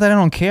 It's not that I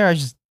don't care. I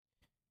just.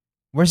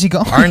 Where's he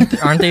going?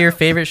 Aren't they your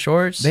favorite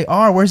shorts? They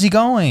are. Where's he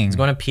going? He's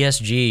going to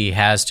PSG. He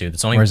has to.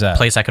 That's the only Where's that?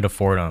 place I could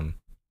afford him.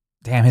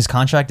 Damn, his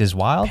contract is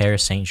wild.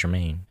 Paris Saint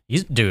Germain.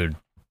 Dude.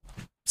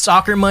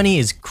 Soccer money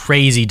is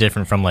crazy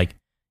different from like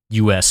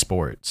U.S.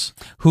 sports.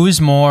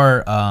 Who's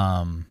more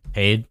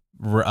Paid.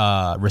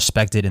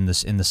 respected in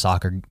the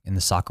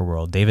soccer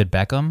world? David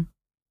Beckham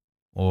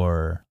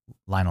or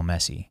Lionel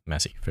Messi?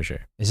 Messi for sure.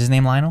 Is his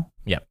name Lionel?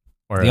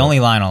 Or The only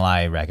Lionel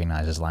I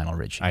recognize is Lionel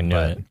Richie. I knew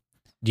but, it.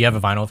 Do you have a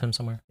vinyl of him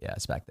somewhere? Yeah,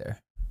 it's back there.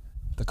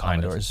 The Kind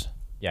of. Commodores.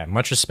 Yeah.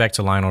 Much respect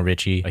to Lionel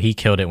Richie. He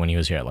killed it when he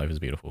was here at Life is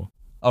Beautiful.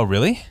 Oh,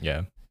 really?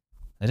 Yeah.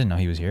 I didn't know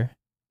he was here.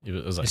 It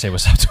was You like, say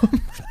what's up to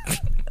him?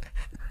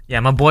 yeah,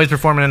 my boy's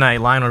performing tonight.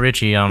 Lionel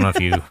Richie. I don't know if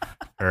you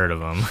heard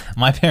of him.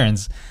 My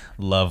parents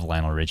love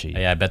Lionel Richie.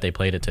 Yeah, I bet they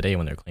played it today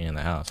when they're cleaning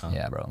the house. Huh?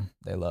 Yeah, bro.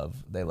 They love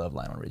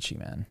Lionel Richie,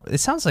 man. It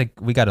sounds like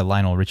we got a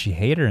Lionel Richie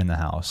hater in the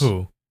house.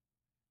 Who?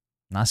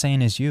 Not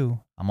saying it's you.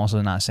 I'm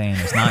also not saying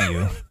it's not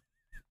you.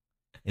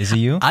 Is it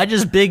you? I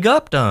just big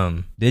upped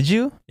him. Did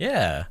you?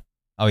 Yeah.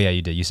 Oh yeah,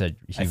 you did. You said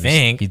I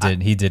think.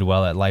 he did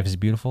well at Life is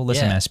Beautiful.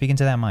 Listen, Yeah. man, speaking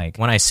to that mic.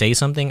 When I say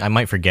something, I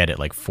might forget it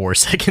like 4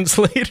 seconds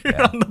later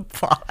Yeah. on the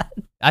pod.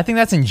 I think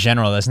that's in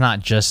general. That's not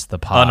just the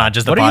pod. Oh, not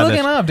just the what pod, are you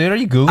looking that's- up, dude? Are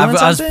you googling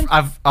something?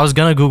 I was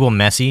gonna Google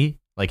Messi,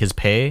 like his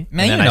pay,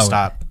 Man, and then you I know.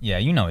 stopped. Yeah,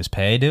 you know his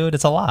pay, dude.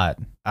 It's a lot.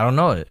 I don't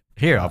know it.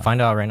 Here, I'll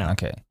find out right now.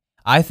 Okay.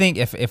 I think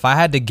if I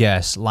had to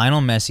guess,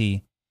 Lionel Messi's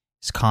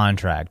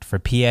contract for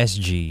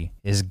PSG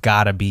is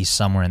gotta be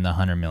somewhere in the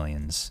 100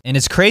 millions. And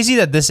it's crazy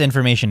that this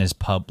information is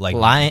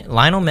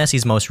Lionel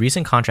Messi's most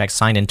recent contract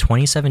signed in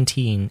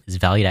 2017 is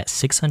valued at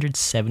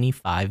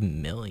 $675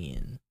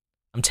 million.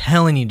 I'm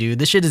telling you, dude,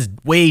 this shit is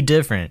way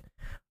different.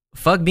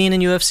 Fuck being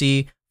in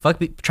UFC.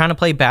 Trying to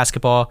play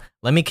basketball.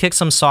 Let me kick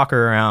some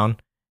soccer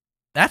around.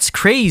 That's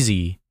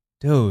crazy.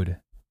 dude,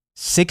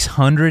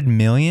 600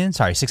 million?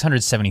 Sorry,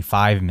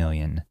 675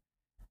 million.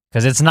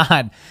 Because it's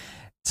not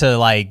to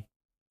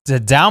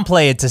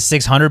downplay it to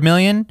 600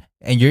 million,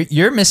 and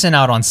you're missing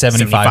out on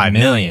 75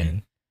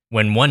 million.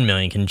 When 1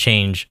 million can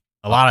change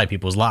a lot of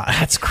people's lives.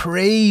 That's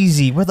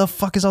crazy. Where the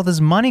fuck is all this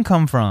money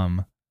come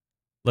from?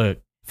 Look.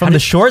 From the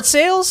short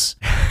sales?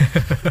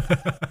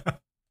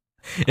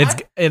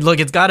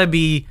 It's got to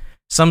be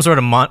some sort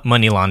of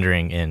money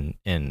laundering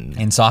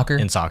in soccer?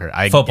 In soccer.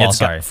 Football, it's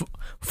sorry.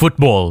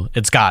 Football.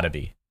 It's got to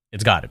be.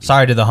 It's got to be.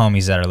 Sorry to the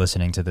homies that are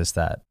listening to this.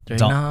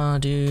 Nah,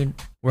 dude.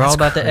 We're all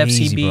about the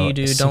FCB, bro.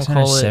 dude. Don't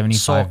call it 675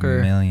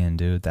 soccer. million,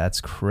 dude.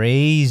 That's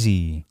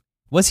crazy.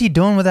 What's he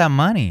doing with that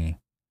money?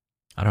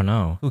 I don't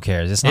know. Who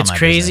cares? It's not It's my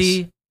crazy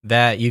business.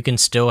 that you can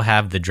still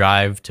have the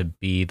drive to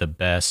be the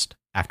best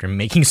after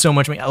making so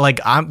much money. Like,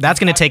 that's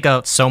going to take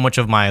out so much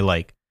of my,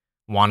 like,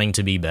 wanting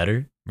to be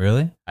better.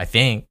 Really? I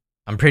think.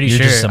 I'm pretty You're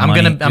sure. just I'm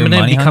money gonna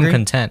become hungry?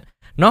 content.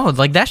 No,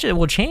 like, that shit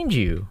will change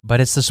you. But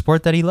it's the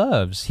sport that he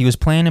loves. He was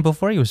playing it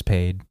before he was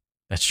paid.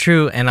 That's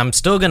true, and I'm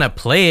still gonna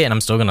play it, and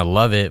I'm still gonna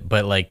love it.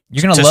 But like,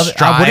 You're gonna to love it.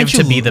 strive Wouldn't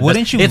you to be the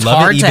wouldn't best. you It's love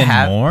hard it to even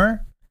have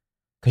more?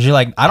 Because you're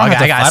like, I I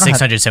don't got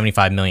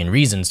 675 million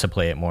reasons to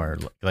play it more,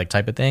 like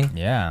type of thing.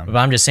 Yeah. But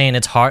I'm just saying,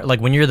 it's hard. Like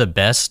when you're the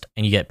best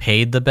and you get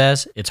paid the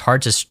best, it's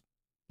hard to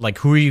like.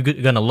 Who are you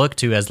gonna look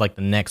to as like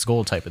the next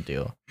goal type of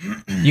deal?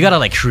 You gotta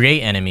like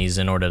create enemies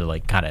in order to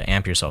like kind of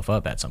amp yourself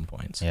up at some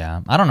points.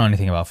 Yeah. I don't know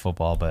anything about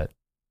football, but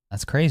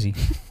that's crazy.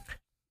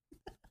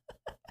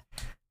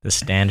 The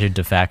standard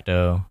de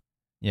facto.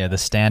 Yeah, the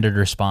standard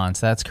response.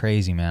 That's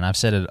crazy, man. I've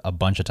said it a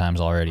bunch of times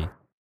already.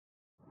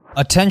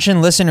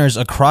 Attention listeners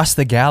across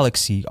the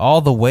galaxy, all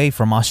the way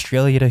from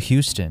Australia to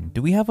Houston. Do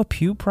we have a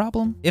pube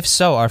problem? If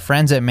so, our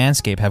friends at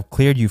Manscaped have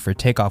cleared you for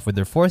takeoff with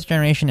their 4th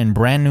generation and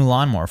brand new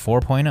Lawnmower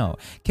 4.0.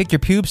 Kick your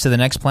pubes to the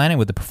next planet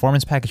with the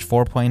Performance Package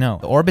 4.0.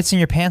 The orbits in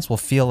your pants will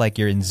feel like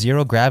you're in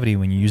zero gravity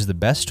when you use the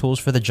best tools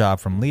for the job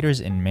from leaders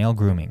in male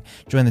grooming.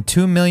 Join the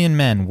 2 million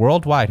men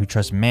worldwide who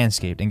trust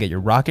Manscaped and get your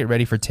rocket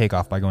ready for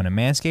takeoff by going to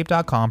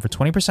manscaped.com for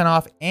 20%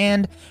 off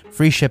and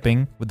free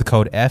shipping with the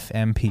code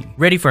FMP.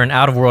 Ready for an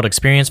out-of-world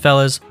experience,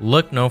 fellas?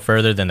 Look no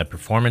further than the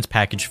Performance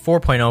Package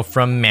 4.0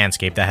 from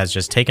Manscaped that has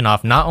just taken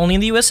off not only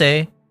in the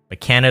USA, but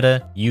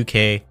Canada,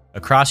 UK,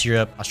 across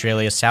Europe,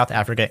 Australia, South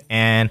Africa,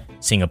 and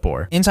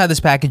Singapore. Inside this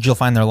package, you'll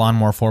find their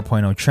Lawnmower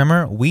 4.0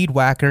 trimmer, Weed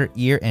Whacker,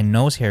 ear and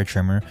nose hair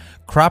trimmer,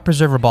 Crop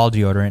Preserver ball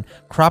deodorant,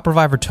 Crop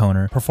Reviver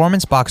toner,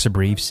 performance boxer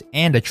briefs,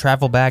 and a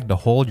travel bag to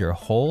hold your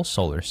whole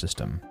solar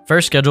system.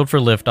 First scheduled for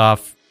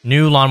liftoff,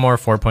 new Lawnmower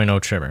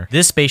 4.0 trimmer.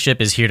 This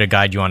spaceship is here to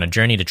guide you on a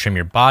journey to trim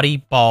your body,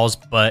 balls,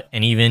 butt,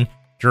 and even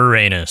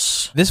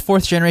Uranus. This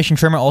 4th generation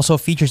trimmer also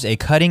features a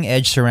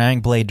cutting-edge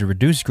ceramic blade to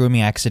reduce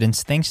grooming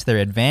accidents thanks to their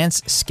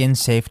advanced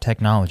skin-safe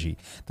technology.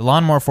 The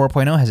Lawnmower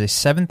 4.0 has a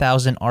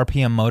 7,000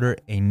 RPM motor,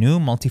 a new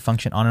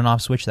multifunction on and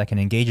off switch that can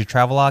engage a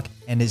travel lock,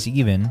 and is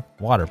even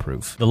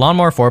waterproof. The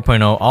Lawnmower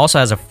 4.0 also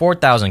has a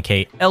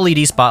 4000K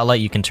LED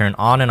spotlight you can turn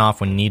on and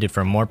off when needed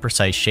for a more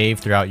precise shave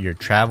throughout your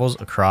travels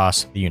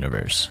across the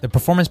universe. The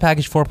Performance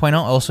Package 4.0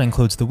 also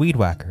includes the Weed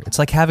Whacker. It's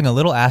like having a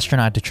little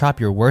astronaut to chop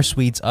your worst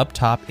weeds up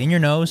top in your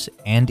nose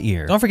and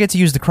ear. Don't forget to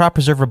use the Crop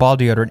Preserver ball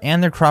deodorant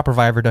and their Crop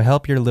Reviver to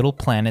help your little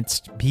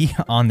planets be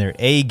on their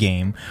A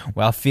game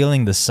while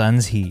feeling the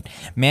sun's heat.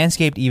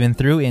 Manscaped even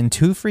threw in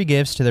 2 free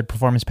gifts to their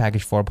Performance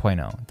Package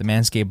 4.0, the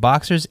Manscaped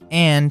Boxers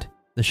and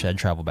the Shed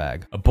Travel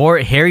Bag.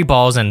 Abort hairy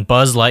balls and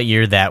Buzz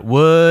Lightyear that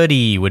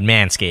Woody would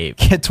Manscaped.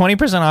 Get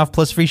 20% off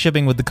plus free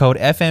shipping with the code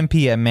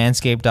FMP at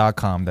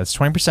manscaped.com. That's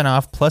 20%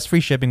 off plus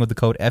free shipping with the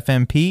code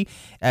FMP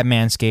at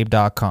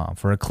manscaped.com.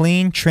 For a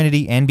clean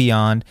Trinity and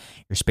beyond,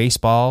 your space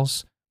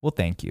balls will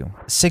thank you.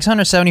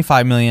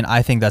 675 million,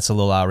 I think that's a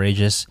little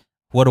outrageous.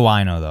 What do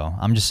I know, though?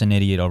 I'm just an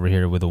idiot over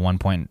here with a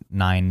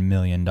 $1.9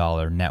 million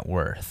net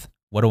worth.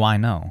 What do I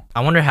know? I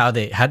wonder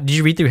did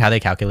you read through how they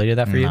calculated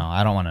that for you? No,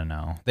 I don't want to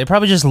know. They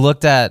probably just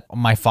looked at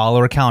my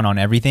follower count on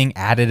everything,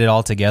 added it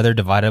all together,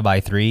 divided by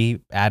 3,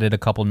 added a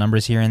couple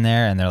numbers here and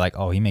there, and they're like,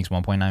 oh, he's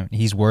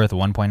worth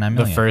 1.9 million.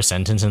 The first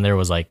sentence in there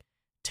was like,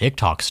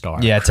 TikTok star.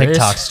 Yeah, Chris.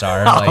 TikTok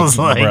star. I was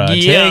like, bruh,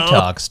 yo.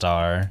 TikTok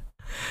star.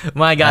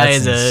 My guy That's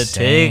is a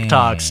insane.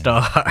 TikTok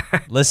star.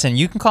 Listen,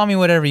 you can call me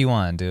whatever you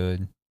want,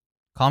 dude.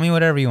 Call me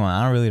whatever you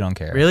want. I really don't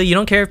care. Really? You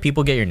don't care if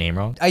people get your name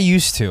wrong? I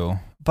used to.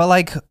 But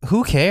like,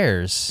 who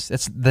cares?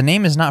 The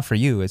name is not for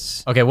you.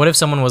 It's okay. What if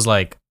someone was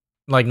like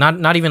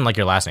not even like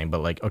your last name,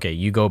 but like, okay,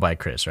 you go by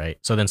Chris, right?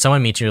 So then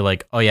someone meets you,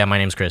 like, oh yeah, my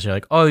name's Chris. You're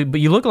like, oh,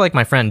 but you look like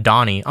my friend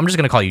Donnie. I'm just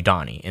gonna call you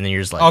Donnie, and then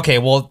you're just like, okay,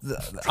 well,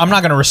 I'm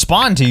not gonna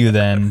respond to you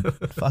then.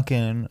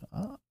 Fucking, I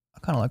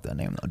kind of like that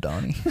name though,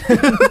 Donnie.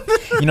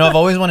 You know, I've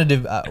always wanted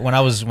to. When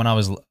I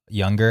was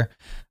younger,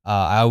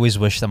 I always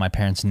wished that my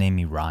parents named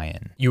me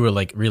Ryan. You were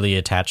like really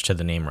attached to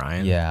the name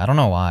Ryan. Yeah, I don't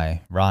know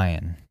why.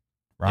 Ryan,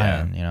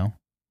 yeah. You know.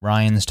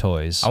 Ryan's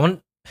Toys.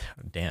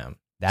 Damn.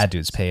 That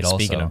dude's paid also.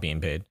 Speaking of being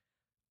paid,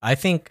 I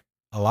think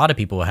a lot of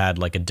people had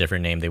like a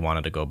different name they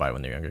wanted to go by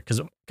when they were younger.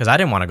 Because I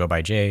didn't want to go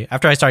by Jay.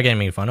 After I started getting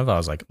made fun of, I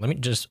was like, let me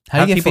just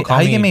How do you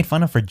get made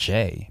fun of for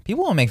Jay?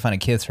 People won't make fun of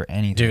kids for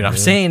anything. Dude, I'm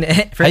saying for How do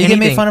you anything, get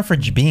made fun of for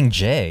being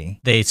Jay?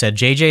 They said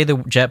JJ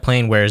the jet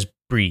plane wears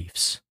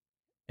briefs.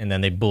 And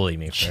then they bully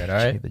me for it, all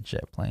right? JJ the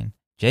jet plane.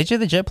 JJ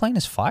the jet plane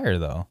is fire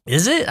though.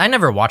 Is it? I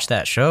never watched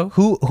that show.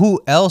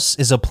 Who else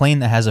is a plane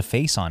that has a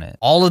face on it?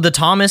 All of the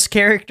Thomas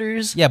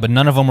characters? Yeah, but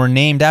none of them were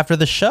named after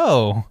the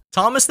show.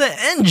 Thomas the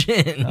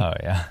Engine. Oh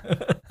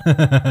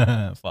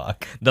yeah.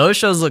 Fuck. Those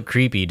shows look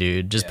creepy,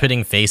 dude. Just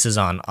putting faces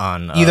on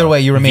Either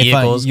way, you were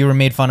vehicles.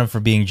 made fun of for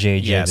being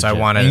JJ. Yeah, the so jet. I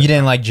wanted. And you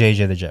didn't like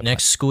JJ the jet.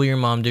 Next school year,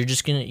 mom, they're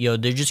just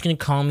gonna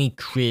call me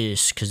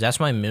Chris because that's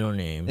my middle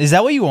name. Is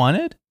that what you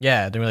wanted?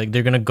 Yeah,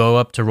 they're gonna go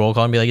up to roll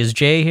call and be like, "Is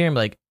Jay here?" And be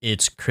like,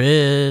 "It's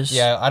Chris."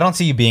 Yeah, I don't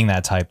see you being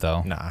that type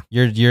though. Nah,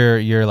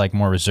 you're like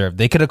more reserved.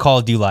 They could have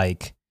called you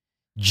like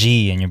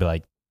G, and you'd be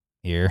like,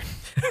 here.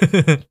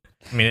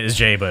 I mean, it's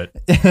Jay, but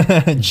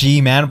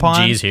G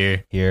Manapon. G's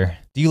here. Here.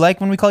 Do you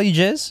like when we call you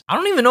Jizz? I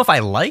don't even know if I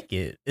like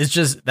it. It's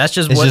just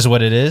just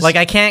what it is. Like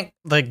I can't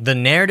like the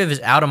narrative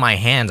is out of my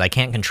hands. I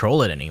can't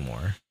control it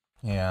anymore.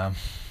 Yeah.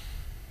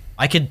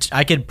 I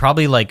could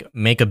probably like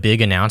make a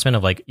big announcement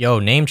of like, yo,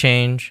 name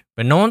change,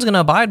 but no one's gonna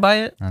abide by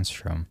it. That's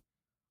true.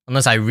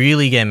 Unless I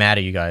really get mad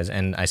at you guys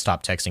and I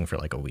stop texting for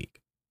like a week.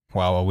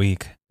 Wow, a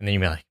week. And then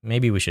you'd be like,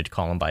 maybe we should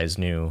call him by his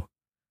new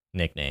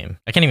nickname.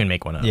 I can't even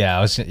make one up.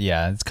 Yeah,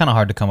 it's kind of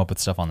hard to come up with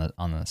stuff on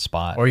the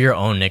spot. Or your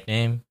own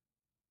nickname.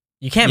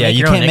 You can't make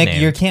your own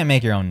nickname. You can't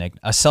make your own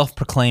a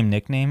self-proclaimed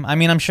nickname. I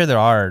mean, I'm sure there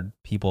are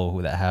people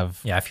that have.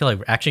 Yeah, I feel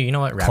like actually, you know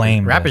what?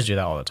 Rappers do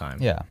that all the time.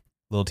 Yeah,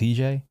 Lil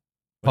TJ.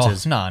 No,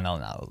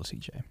 not Lil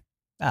TJ.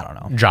 I don't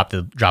know. Drop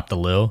the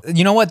Lil.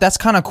 You know what? That's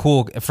kind of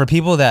cool for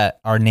people that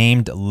are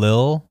named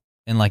Lil.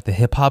 in like the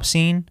hip hop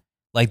scene,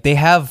 like they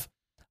have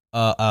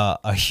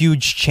a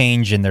huge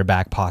change in their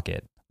back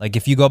pocket. Like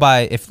if you go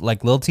by, if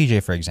like Lil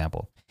TJ, for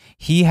example,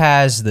 he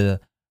has the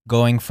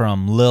going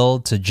from Lil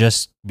to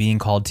just being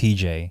called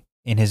TJ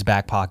in his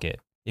back pocket.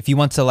 If you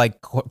want to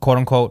like quote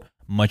unquote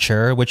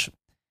mature, which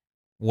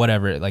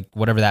whatever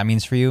that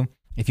means for you,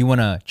 if you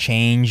want to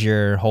change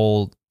your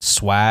whole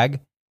swag,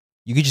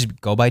 you could just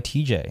go by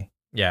TJ.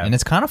 Yeah. And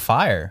it's kind of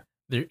fire.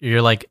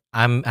 You're like,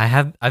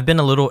 I've been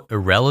a little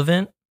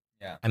irrelevant.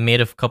 Yeah. I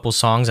made a couple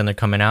songs and they're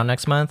coming out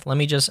next month. Let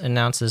me just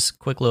announce this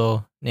quick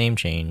little name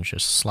change.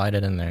 Just slide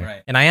it in there.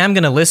 Right. And I am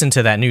going to listen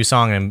to that new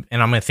song and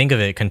I'm going to think of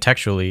it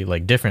contextually,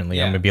 like differently.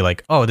 Yeah. I'm going to be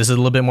like, oh, this is a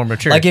little bit more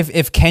mature. Like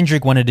if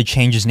Kendrick wanted to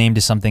change his name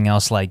to something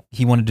else, like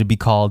he wanted to be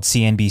called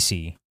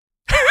CNBC.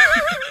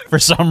 For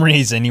some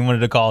reason, he wanted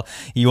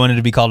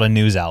to be called a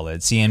news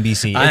outlet,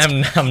 CNBC.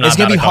 It's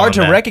gonna be hard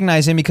to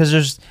recognize him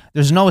because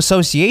there's no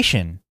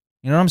association.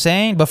 You know what I'm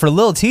saying? But for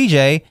Lil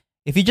TJ,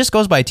 if he just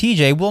goes by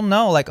TJ, we'll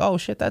know like, oh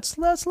shit, that's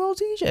Lil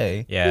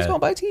TJ. Yeah, he's going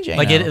by TJ.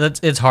 Like now.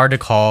 It's hard to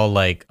call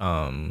like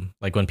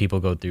when people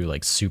go through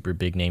like super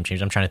big name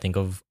change. I'm trying to think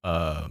of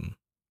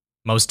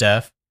Mos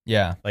Def.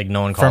 Yeah, like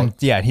no one called.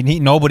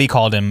 Nobody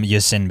called him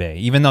Yasinbe,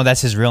 even though that's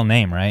his real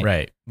name, right?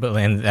 Right, but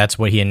and that's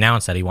what he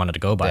announced that he wanted to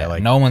go by. Yeah,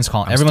 like no one's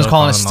calling. Everyone's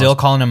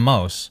calling him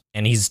Mos,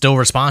 and he still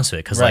responds to it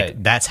because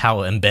like that's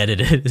how embedded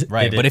it is.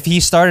 Right, but if he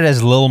started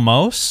as Lil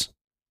Mos,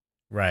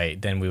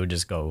 right, then we would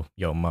just go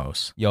Yo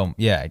Mos. Yo,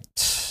 yeah.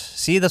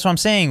 See, that's what I'm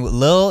saying.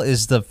 Lil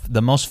is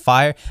the most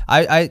fire.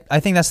 I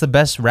think that's the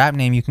best rap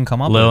name you can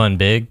come up with. Lil and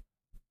Big.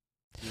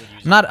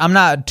 I'm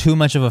not too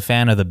much of a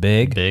fan of the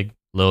Big.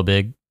 Lil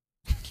Big.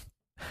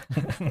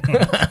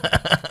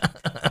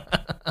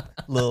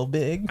 Lil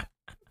Big.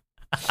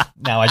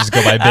 Now I just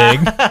go by Big.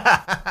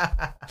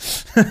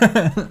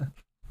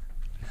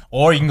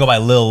 Or you can go by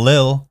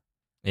Lil.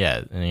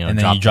 Yeah, and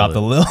then you drop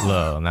the Lil.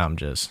 Now I'm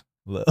just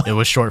Lil. It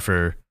was short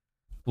for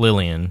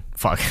Lillian.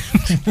 Fuck.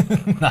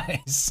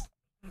 Nice.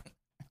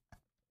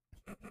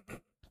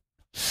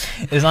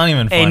 It's not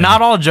even funny. Hey,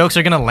 not all jokes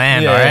are gonna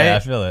land, all right? Yeah, I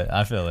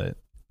feel it.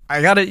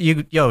 I got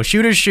it. Yo,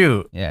 shooters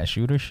shoot. Yeah,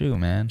 shoot or shoot,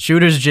 man.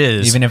 Shooters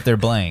jizz. Even if they're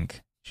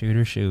blank. Shoot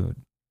or shoot.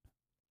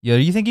 Yo,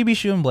 do you think you'd be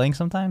shooting blank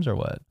sometimes or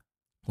what?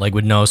 Like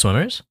with no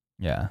swimmers?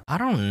 Yeah. I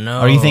don't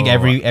know. Or you think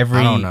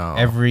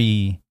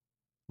every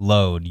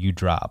load you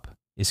drop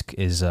is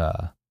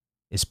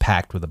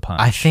packed with a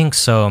punch? I think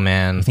so,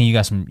 man. You think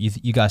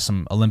you got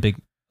some Olympic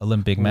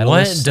medalists?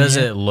 What does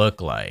it look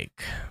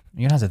like?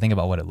 You don't have to think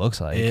about what it looks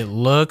like. It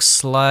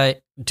looks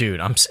like, dude,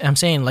 I'm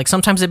saying like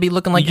sometimes it'd be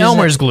looking like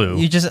Elmer's glue.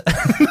 You just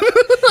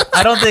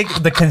I don't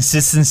think the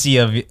consistency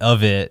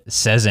of it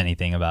says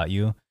anything about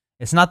you.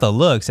 It's not the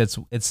looks. It's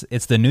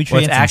the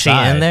nutrients. What's actually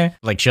inside. in there?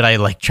 Like, should I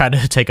like try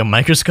to take a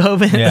microscope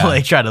and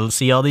like try to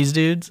see all these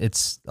dudes?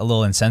 It's a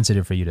little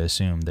insensitive for you to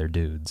assume they're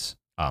dudes.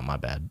 Oh, my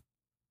bad.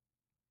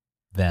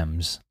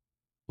 Thems.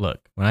 Look,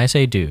 when I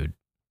say dude,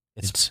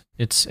 it's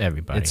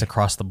everybody. It's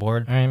across the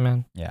board. All right,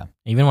 man. Yeah.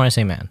 Even when I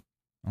say man.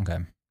 Okay.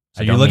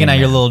 So you're looking at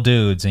your little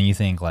dudes and you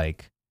think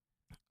like,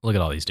 look at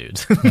all these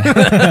dudes. Where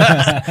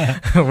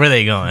are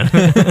they going?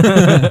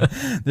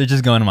 They're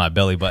just going to my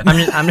belly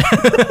button.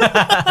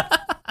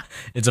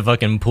 It's a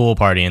fucking pool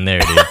party in there,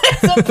 dude.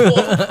 It's a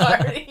pool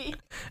party.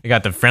 I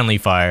got the friendly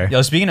fire.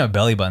 Yo, speaking of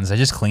belly buttons, I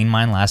just cleaned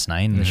mine last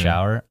night in the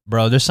shower.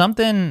 Bro, there's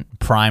something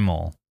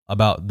primal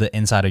about the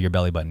inside of your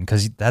belly button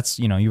because that's,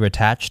 you're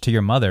attached to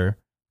your mother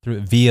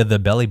via the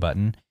belly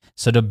button.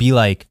 So to be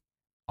like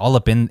all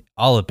up in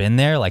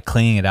there, like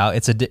cleaning it out,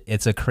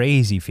 it's a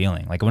crazy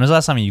feeling. Like when was the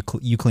last time you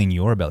cleaned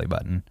your belly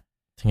button?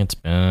 I think it's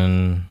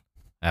been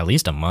at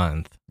least a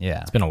month.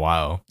 Yeah. It's been a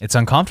while. It's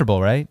uncomfortable,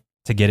 right?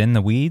 To get in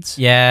the weeds.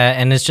 Yeah,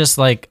 and it's just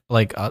like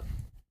to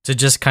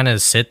just kind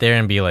of sit there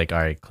and be like, all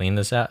right, clean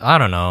this out. I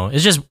don't know.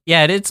 It's just,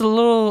 it's a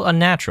little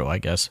unnatural, I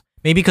guess.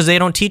 Maybe because they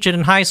don't teach it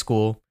in high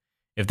school.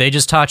 If they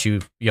just taught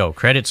you,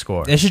 credit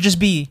score. It should just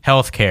be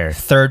healthcare.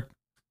 Third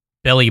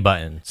belly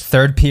buttons.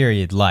 Third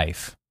period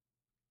life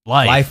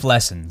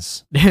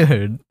lessons.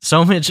 Dude,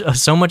 so much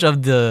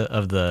of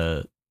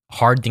the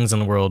hard things in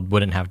the world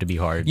wouldn't have to be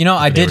hard.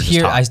 I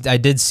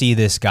did see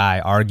this guy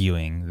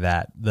arguing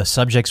that the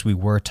subjects we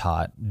were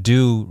taught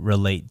do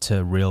relate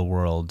to real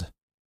world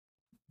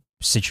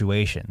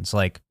situations.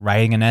 Like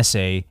writing an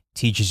essay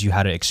teaches you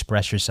how to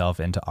express yourself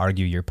and to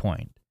argue your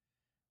point.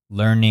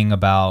 Learning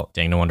about...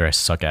 Dang, no wonder I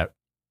suck at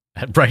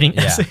writing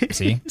essays.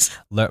 See?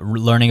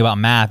 Learning about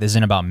math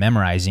isn't about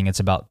memorizing, it's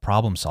about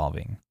problem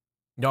solving.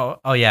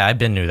 Oh yeah, I've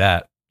been knew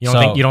that. You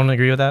don't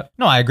agree with that?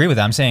 No, I agree with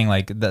that. I'm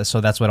saying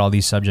so that's what all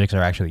these subjects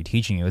are actually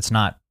teaching you. It's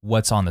not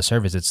what's on the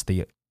surface, it's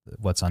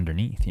what's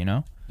underneath,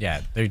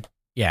 Yeah,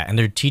 and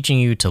they're teaching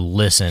you to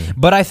listen.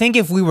 But I think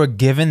if we were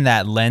given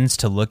that lens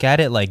to look at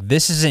it, like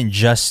this isn't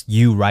just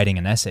you writing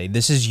an essay.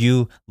 This is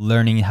you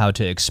learning how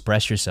to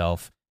express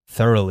yourself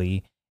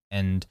thoroughly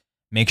and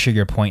make sure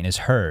your point is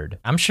heard.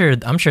 I'm sure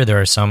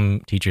there are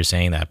some teachers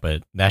saying that,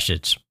 but that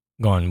shit's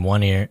going in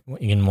one ear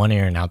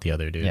and out the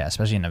other, dude. Yeah,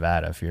 especially in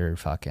Nevada. If you're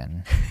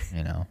fucking,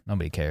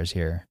 nobody cares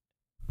here.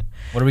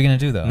 What are we gonna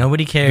do though?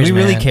 Nobody cares. Do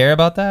we really care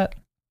about that?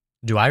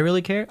 Do I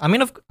really care? I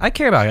mean, I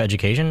care about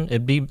education.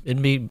 It'd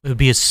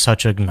be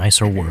such a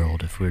nicer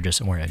world if we were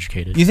just more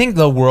educated. You think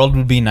the world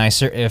would be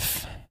nicer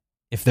if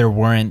there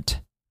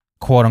weren't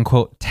quote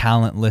unquote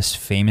talentless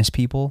famous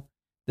people?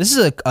 This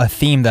is a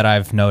theme that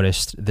I've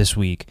noticed this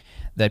week,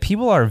 that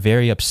people are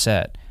very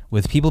upset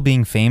with people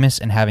being famous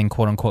and having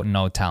quote unquote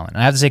no talent.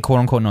 And I have to say quote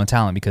unquote no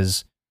talent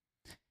because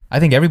I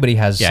think everybody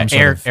has some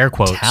sort of air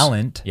quotes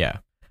talent. Yeah.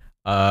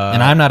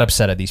 And I'm not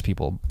upset at these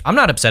people. I'm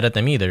not upset at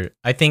them either.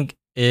 I think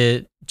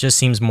it just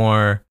seems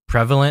more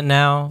prevalent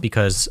now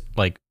because,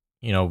 like,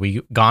 you know,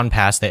 we gone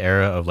past the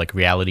era of like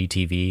reality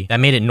TV that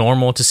made it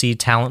normal to see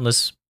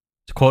talentless,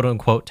 quote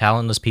unquote,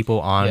 talentless people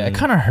on. Yeah, it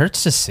kind of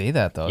hurts to say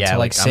that though. Yeah, to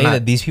like say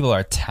that these people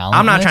are talentless.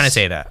 I'm not trying to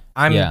say that.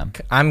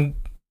 I'm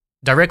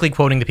directly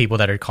quoting the people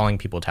that are calling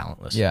people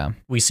talentless. Yeah.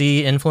 We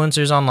see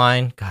influencers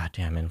online.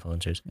 Goddamn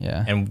influencers.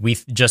 Yeah. And we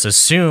just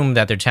assume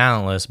that they're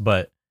talentless,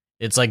 but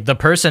it's like the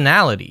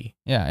personality.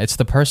 Yeah, it's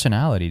the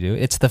personality, dude.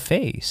 It's the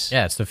face.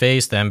 Yeah, it's the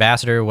face, the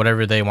ambassador,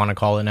 whatever they want to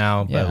call it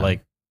now. But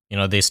like, you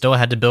know, they still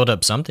had to build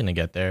up something to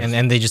get there. And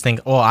then they just think,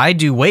 oh, I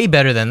do way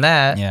better than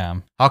that. Yeah.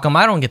 How come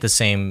I don't get the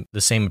same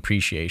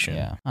appreciation?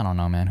 Yeah. I don't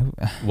know, man.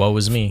 Woe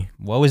is me.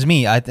 Woe is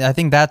me. I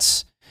think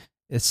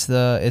it's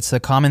the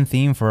common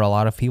theme for a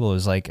lot of people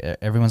is like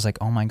everyone's like,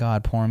 oh my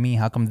God, poor me.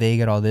 How come they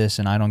get all this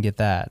and I don't get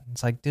that?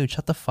 It's like, dude,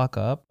 shut the fuck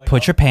up.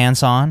 Put your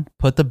pants on,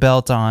 put the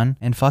belt on,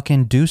 and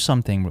fucking do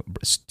something.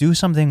 Do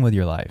something with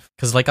your life.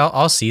 Because like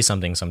I'll see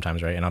something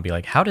sometimes, right? And I'll be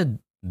like, how did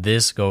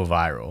this go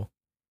viral?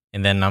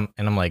 And then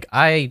I'm like,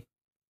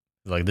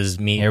 this is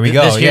me. Here we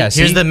go.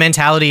 Here's the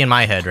mentality in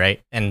my head,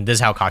 right? And this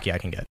is how cocky I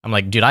can get. I'm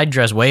like, dude, I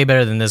dress way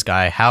better than this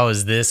guy. How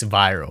is this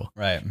viral?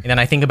 Right. And then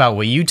I think about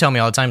what you tell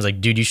me all the time is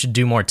like, dude, you should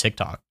do more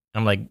TikTok.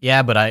 And I'm like,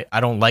 yeah, but I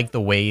don't like the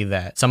way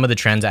that some of the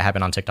trends that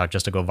happen on TikTok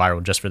just to go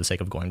viral just for the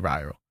sake of going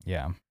viral.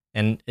 Yeah.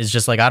 And it's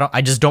just like, I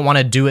just don't want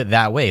to do it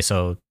that way.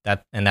 So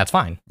that's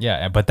fine.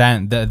 Yeah. But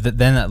then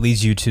that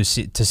leads you to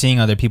seeing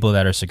other people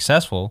that are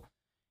successful.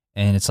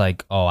 And it's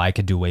like, oh, I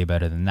could do way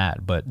better than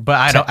that. But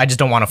I just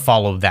don't want to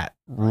follow that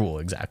rule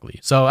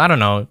exactly. So I don't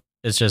know.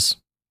 It's just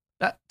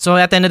that. So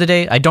at the end of the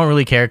day, I don't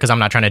really care because I'm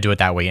not trying to do it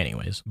that way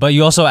anyways. But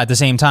you also, at the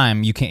same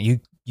time, you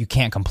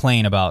can't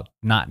complain about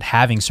not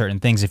having certain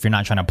things if you're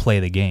not trying to play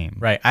the game.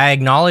 Right. I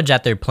acknowledge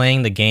that they're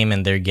playing the game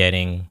and they're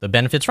getting the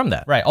benefits from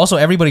that. Right. Also,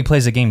 everybody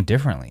plays the game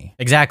differently.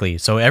 Exactly.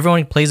 So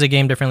everyone plays the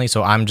game differently.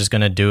 So I'm just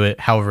going to do it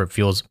however it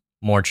feels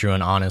more true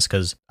and honest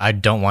because I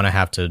don't want to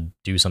have to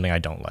do something I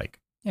don't like.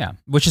 Yeah,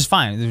 which is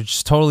fine. It's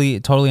just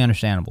totally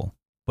understandable.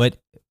 But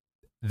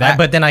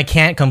then I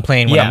can't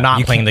complain when I'm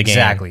not playing the game.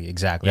 Exactly.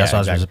 Yeah, That's what I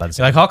was just about to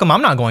say. Like, how come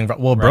I'm not going viral?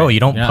 Well, bro, you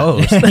don't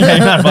post. You're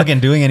not fucking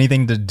doing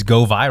anything to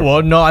go viral.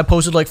 Well, no, I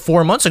posted like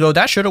 4 months ago.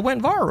 That should have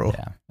went viral.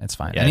 Yeah, it's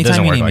fine. Yeah,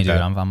 Anytime you need like me,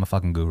 dude, I'm a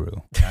fucking guru.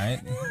 All right?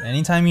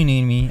 Anytime you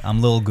need me,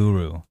 I'm Lil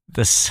Guru.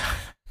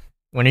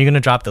 When are you going to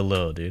drop the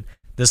Lil, dude?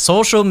 The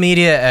social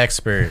media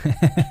expert.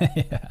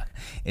 Yeah.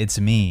 It's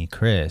me,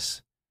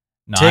 Chris.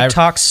 No,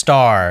 TikTok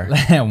star.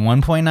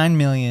 1.9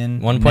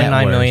 million.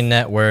 1.9 million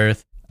net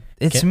worth.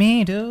 It's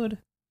me, dude.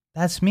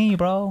 That's me,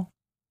 bro.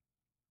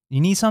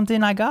 You need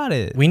something? I got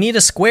it. We need a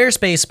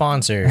Squarespace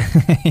sponsor.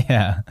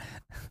 Yeah.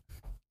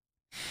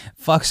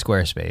 Fuck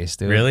Squarespace,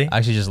 dude. Really? I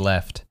actually just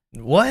left.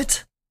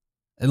 What?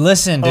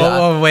 Listen,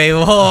 dude. Wait,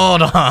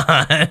 hold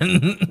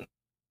on.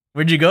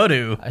 Where'd you go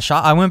to?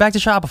 I went back to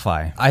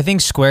Shopify. I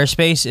think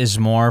Squarespace is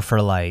more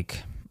for like,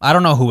 I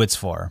don't know who it's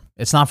for.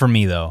 It's not for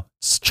me though.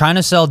 It's trying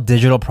to sell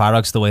digital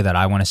products the way that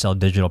I want to sell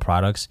digital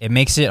products. It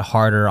makes it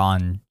harder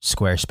on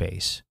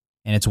Squarespace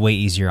and it's way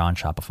easier on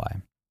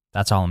Shopify.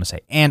 That's all I'm gonna say.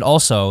 And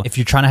also, if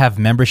you're trying to have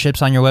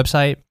memberships on your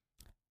website,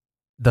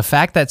 the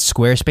fact that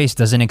Squarespace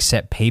doesn't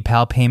accept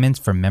PayPal payments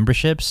for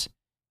memberships,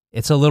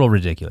 it's a little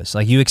ridiculous.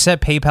 Like you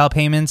accept PayPal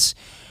payments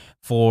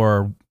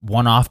for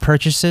one-off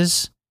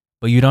purchases,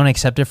 but you don't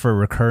accept it for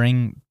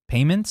recurring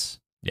payments,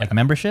 like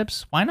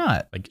memberships. Why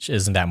not? Like,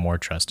 isn't that more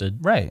trusted?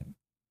 Right.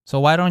 So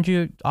why don't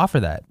you offer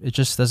that? It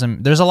just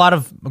doesn't. There's a lot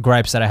of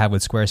gripes that I have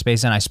with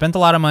Squarespace, and I spent a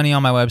lot of money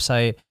on my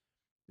website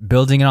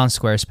building it on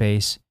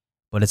Squarespace,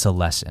 but it's a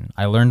lesson.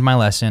 I learned my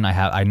lesson.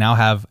 I now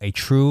have a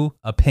true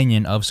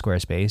opinion of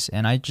Squarespace,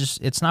 and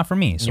it's not for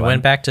me. So you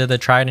went back to the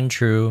tried and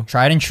true.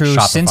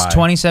 Shopify. Since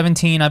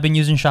 2017, I've been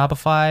using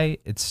Shopify.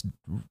 It's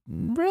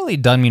really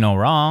done me no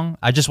wrong.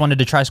 I just wanted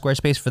to try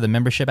Squarespace for the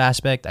membership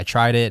aspect. I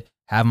tried it,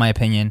 have my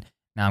opinion.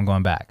 Now I'm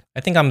going back. I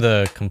think I'm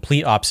the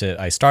complete opposite.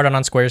 I started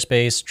on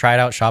Squarespace, tried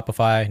out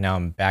Shopify. Now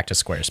I'm back to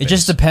Squarespace. It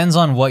just depends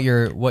on what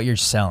you're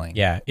selling.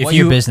 Yeah, what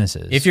your business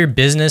is. If your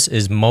business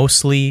is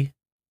mostly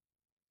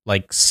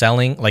like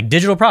selling like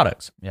digital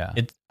products, yeah,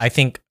 I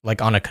think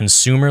like on a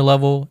consumer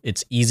level,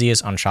 it's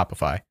easiest on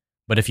Shopify.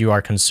 But if you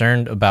are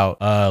concerned about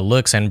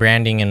looks and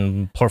branding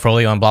and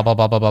portfolio and blah blah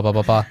blah blah blah blah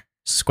blah blah,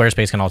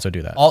 Squarespace can also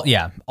do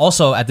that.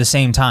 Also, at the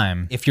same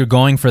time, if you're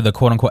going for the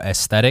quote unquote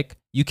aesthetic,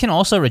 you can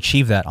also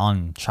achieve that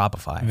on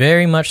Shopify.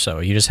 Very much so.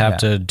 You just have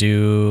to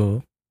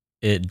do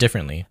it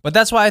differently. But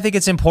that's why I think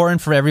it's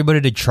important for everybody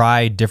to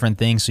try different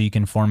things so you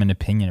can form an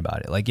opinion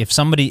about it. Like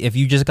if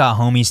you just got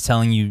homies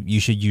telling you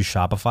you should use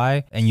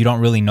Shopify and you don't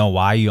really know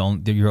why,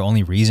 your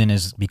only reason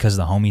is because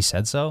the homie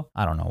said so.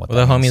 I don't know what.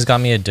 Well, the homies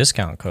got me a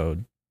discount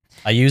code.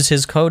 I used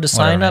his code to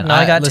sign up. Now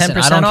I got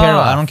 10% off.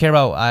 I don't care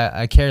about.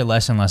 I care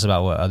less and less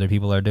about what other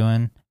people are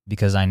doing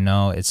because I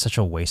know it's such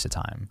a waste of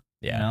time.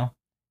 Yeah. You know?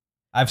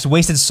 I've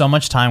wasted so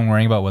much time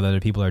worrying about what other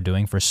people are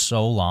doing for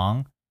so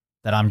long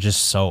that I'm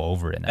just so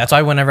over it now. That's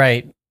why whenever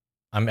I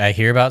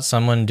hear about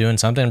someone doing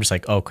something, I'm just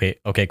like, okay,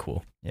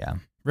 cool. Yeah.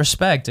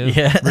 Respect, dude.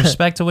 Yeah.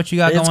 Respect to what you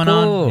got going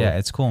on. Yeah,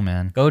 it's cool,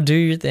 man. Go do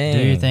your thing.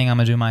 Do your thing. I'm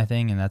going to do my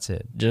thing, and that's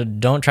it.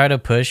 Don't try to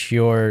push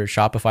your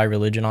Shopify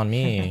religion on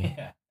me.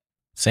 Yeah.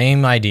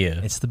 Same idea.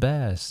 It's the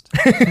best.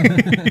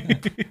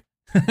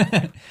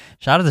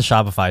 Shout out to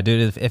Shopify,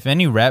 dude. If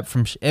any rep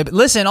from...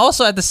 listen,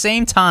 also at the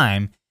same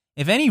time,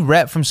 if any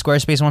rep from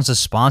Squarespace wants to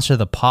sponsor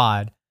the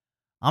pod,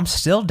 I'm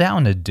still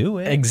down to do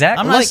it.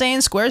 Exactly. I'm not saying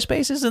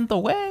Squarespace isn't the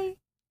way.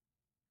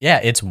 Yeah,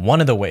 it's one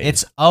of the ways.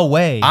 It's a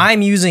way.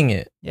 I'm using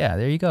it. Yeah,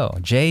 there you go.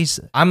 Jay's.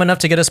 I'm enough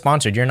to get us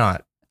sponsored. You're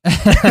not.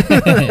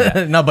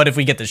 Yeah. No, but if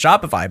we get the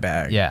Shopify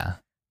bag. Yeah.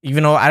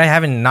 Even though I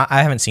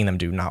haven't seen them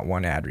do not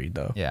one ad read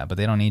though. Yeah, but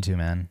they don't need to,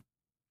 man.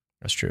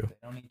 That's true.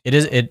 It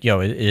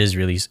is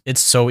really.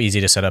 It's so easy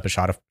to set up a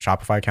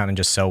Shopify account and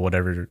just sell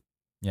whatever.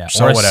 Yeah,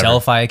 or a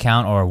Sellfy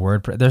account or a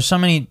WordPress. There's so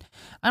many.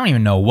 I don't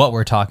even know what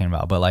we're talking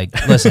about, but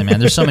like, listen, man,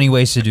 there's so many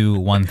ways to do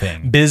one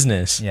thing.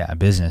 Business. Yeah,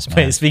 business, man.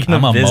 Wait, speaking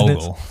of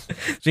business,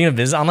 speaking of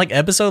business, on like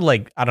episode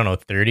I don't know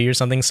 30 or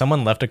something,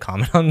 someone left a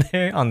comment on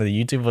there on the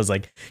YouTube was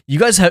like, you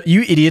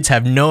idiots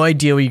have no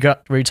idea what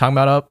you're talking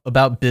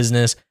about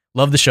business.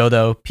 Love the show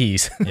though.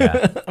 Peace.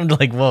 Yeah. I'm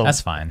like, whoa,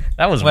 that's fine.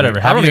 That was whatever.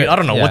 Weird. I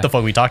don't know what the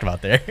fuck we talked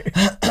about there.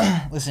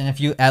 Listen,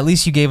 at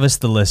least you gave us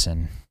the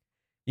listen.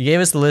 You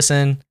gave us the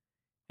listen.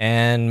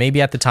 And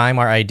maybe at the time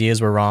our ideas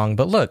were wrong,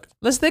 but look,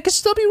 they could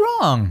still be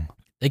wrong.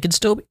 They could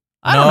still be.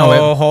 I don't know.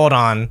 No, hold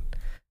on.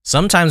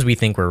 Sometimes we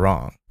think we're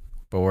wrong,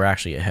 but we're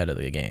actually ahead of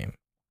the game,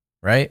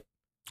 right?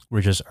 We're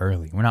just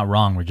early. We're not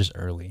wrong. We're just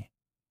early.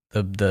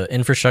 The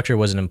infrastructure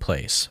wasn't in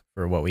place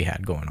for what we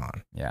had going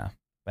on. Yeah,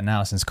 but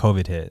now since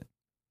COVID hit,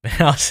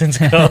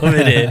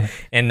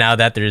 and now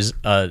that there's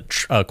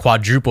a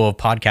quadruple of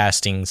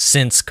podcasting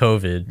since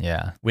COVID,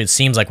 yeah, it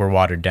seems like we're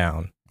watered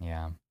down.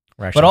 Yeah.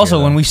 But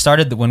also, when we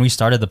started the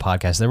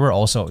podcast, there were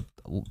also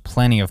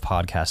plenty of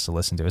podcasts to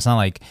listen to. It's not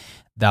like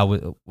that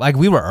was like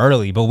we were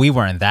early, but we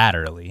weren't that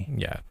early.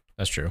 Yeah,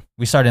 that's true.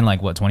 We started in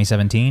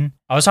 2017.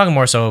 I was talking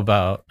more so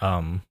about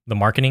the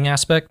marketing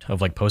aspect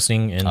of like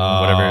posting and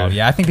whatever.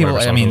 Yeah, I think people.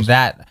 I mean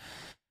that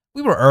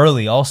we were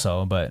early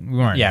also, but we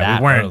weren't.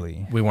 Yeah,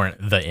 early. We weren't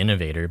the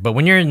innovator. But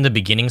when you're in the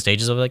beginning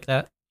stages of like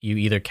that, you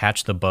either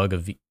catch the bug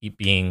of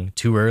being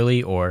too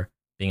early or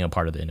being a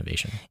part of the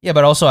innovation. Yeah,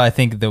 but also I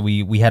think that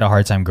we had a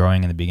hard time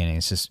growing in the beginning.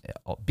 It's just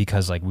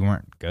because like we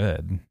weren't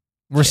good.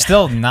 We're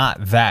still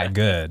not that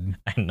good.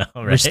 I know,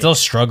 right? We're still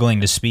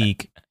struggling to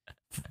speak.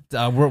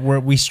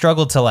 We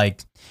struggled to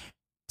like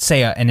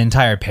say an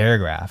entire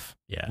paragraph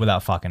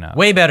without fucking up.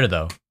 Way better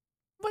though.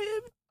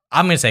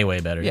 I'm gonna say way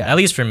better. Yeah, at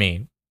least for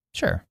me.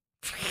 Sure.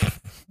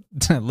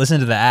 Listen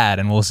to the ad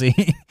and we'll see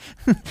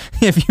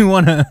if you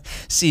want to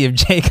see if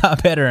Jay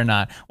got better or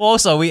not. Well,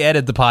 also we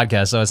edit the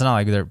podcast, so it's not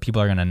like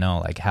people are gonna know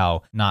like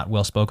how not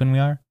well spoken we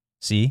are.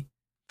 See,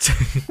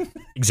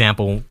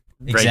 example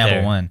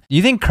right 1. Do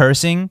you think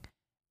cursing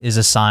is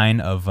a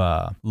sign of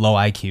low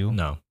IQ?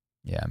 No.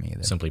 Yeah, me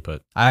either. Simply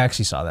put, I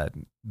actually saw that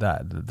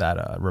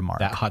remark.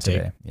 That hot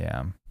today. take.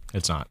 Yeah,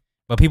 it's not.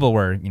 But people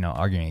were,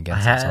 arguing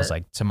against it. So I was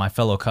like, to my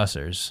fellow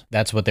cussers.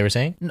 That's what they were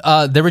saying?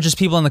 There were just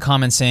people in the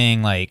comments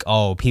saying like,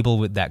 oh, people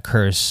with that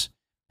curse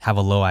have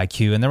a low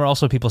IQ. And there were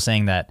also people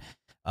saying that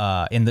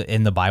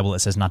in the Bible it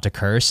says not to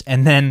curse.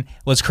 And then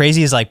what's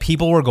crazy is like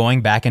people were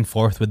going back and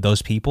forth with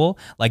those people.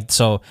 Like,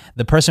 so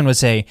the person would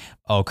say,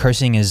 oh,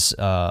 cursing is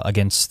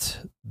against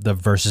the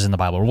verses in the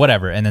Bible or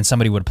whatever. And then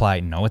somebody would reply,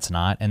 no, it's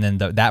not. And then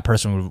that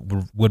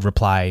person would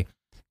reply,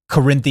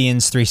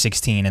 Corinthians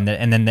 3:16, and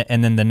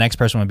then the next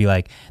person would be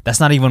like, that's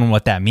not even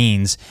what that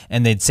means,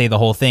 and they'd say the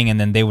whole thing, and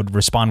then they would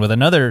respond with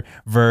another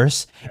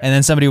verse, and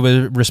then somebody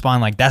would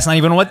respond like, that's not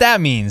even what that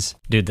means.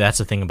 Dude, that's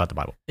the thing about the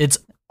Bible. It's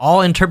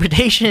all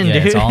interpretation, dude.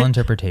 It's all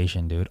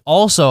interpretation, dude.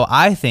 Also,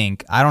 I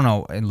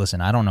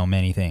don't know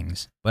many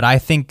things, but I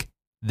think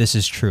this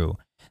is true,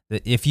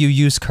 that if you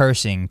use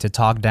cursing to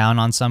talk down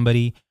on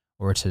somebody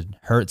or to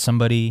hurt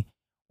somebody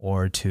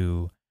or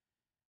to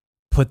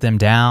put them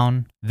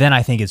down, then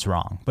I think it's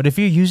wrong. But if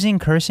you're using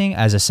cursing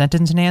as a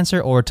sentence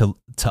enhancer or to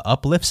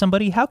uplift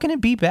somebody, how can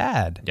it be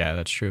bad? Yeah,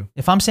 that's true.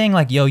 If I'm saying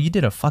like, yo, you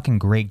did a fucking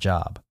great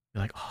job.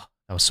 You're like, oh,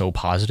 that was so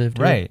positive,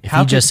 dude. Right. If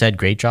you just said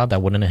great job,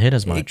 that wouldn't have hit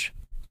as much.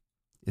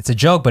 It's a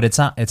joke, but it's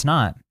not.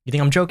 You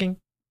think I'm joking?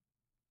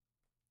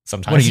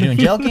 Sometimes. What are you doing,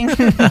 joking?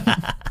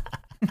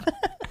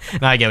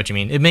 No, I get what you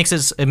mean. It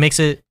just makes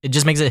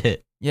it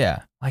hit.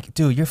 Yeah. Like,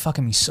 dude, you're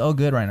fucking me so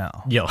good right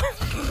now. Yo.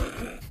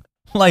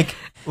 Like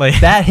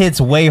that hits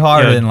way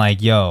harder than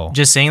like, yo.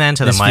 Just saying that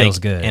into the mic feels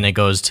good. And it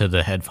goes to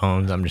the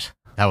headphones.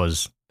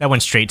 That That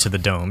went straight to the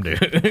dome,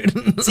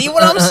 dude. See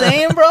what I'm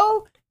saying,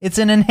 bro? It's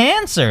an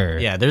enhancer.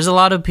 Yeah, there's a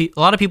lot of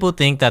people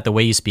think that the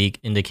way you speak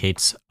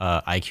indicates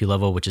IQ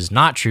level, which is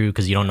not true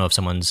because you don't know if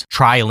someone's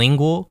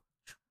trilingual.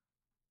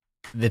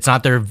 It's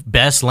not their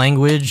best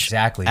language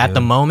at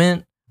the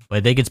moment,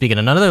 but they could speak in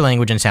another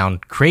language and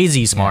sound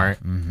crazy smart.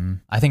 Yeah. Mm-hmm.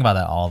 I think about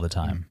that all the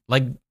time.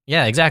 Like,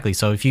 yeah, exactly.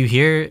 So if you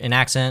hear an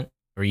accent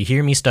or you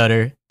hear me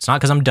stutter, it's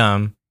not because I'm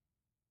dumb.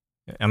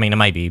 I mean, it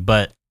might be,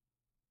 but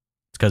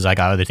it's because I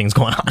got other things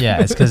going on.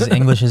 Yeah, it's because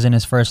English isn't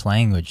his first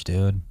language,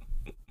 dude.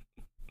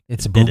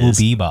 It's Boo Boo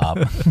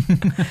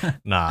Bebop.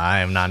 Nah, I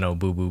am not no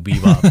Boo Boo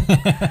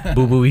Bebop.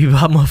 Boo Boo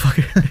Bebop,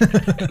 motherfucker.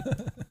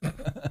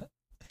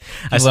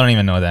 I still don't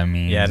even know what that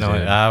means. Yeah,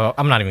 no,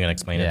 I'm not even gonna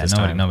explain it this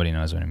time. Nobody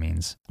knows what it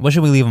means. What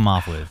should we leave them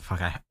off with?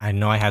 Fuck, I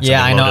know I had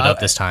something loaded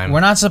up this time. We're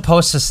not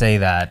supposed to say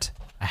that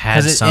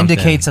because it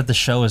indicates that the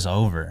show is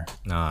over.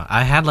 No,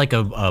 I had like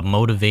a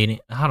motivating.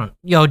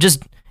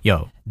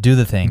 Do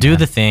the thing. Do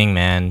the thing,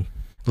 man.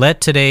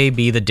 Let today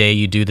be the day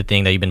you do the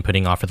thing that you've been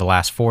putting off for the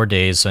last 4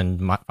 days,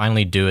 and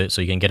finally do it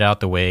so you can get it out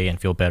the way and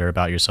feel better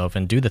about yourself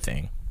and do the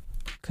thing.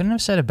 Couldn't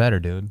have said it better,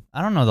 dude.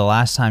 I don't know the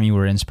last time you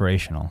were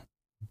inspirational.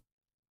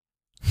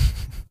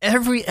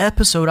 Every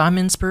episode, I'm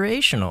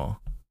inspirational.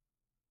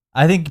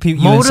 I think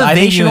people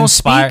motivational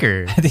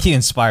speaker. I think you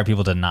inspire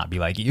people to not be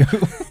like you.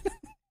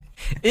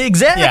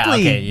 Exactly. Yeah,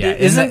 okay, yeah.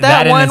 Isn't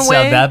that one itself,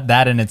 way?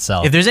 That in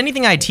itself. If there's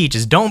anything I teach,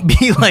 is don't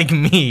be like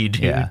me,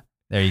 dude. Yeah.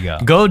 There you go.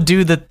 Go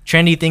do the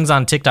trendy things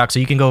on TikTok so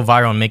you can go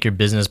viral and make your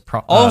business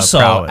also,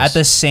 prowess. at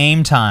the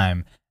same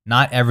time,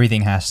 not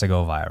everything has to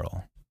go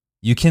viral.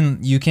 You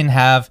can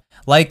have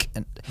like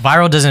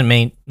viral doesn't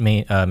make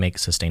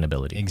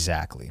sustainability.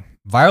 Exactly.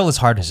 Viral is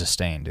hard to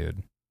sustain,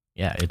 dude.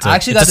 Yeah, it's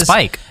a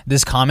spike.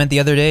 This comment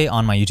the other day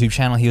on my YouTube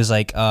channel, he was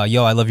like,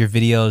 yo, I love your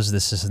videos,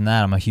 this and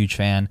that. I'm a huge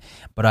fan.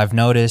 But I've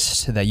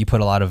noticed that you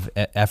put a lot of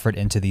effort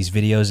into these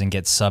videos and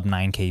get sub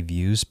 9K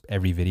views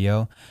every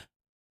video.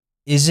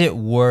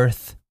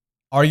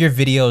 Are your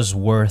videos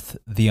worth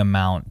the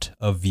amount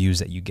of views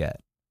that you get?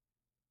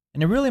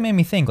 And it really made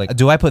me think, like,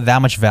 do I put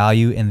that much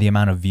value in the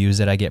amount of views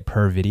that I get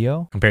per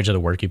video? Compared to the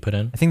work you put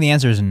in? I think the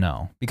answer is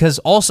no. Because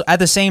also, at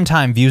the same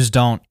time, views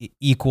don't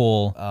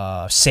equal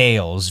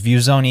sales.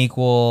 Views don't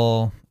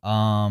equal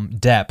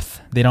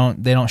depth. They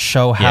don't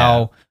show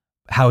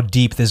how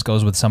deep this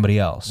goes with somebody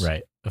else.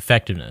 Right.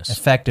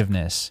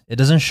 Effectiveness. It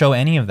doesn't show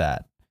any of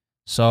that.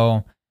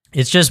 So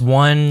it's just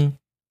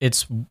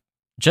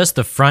just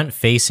the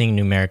front-facing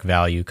numeric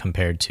value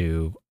compared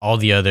to all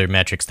the other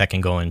metrics that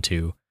can go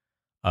into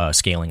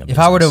scaling a business.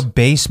 If I were to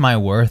base my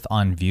worth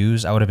on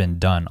views, I would have been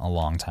done a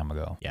long time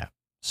ago. Yeah.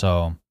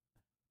 So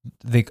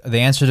the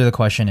answer to the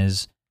question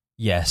is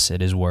yes,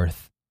 it is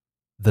worth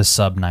the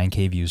sub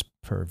 9K views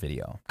per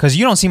video. Because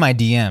you don't see my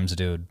DMs,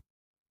 dude.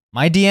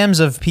 My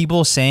DMs of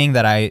people saying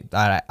that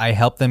I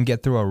helped them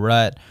get through a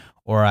rut,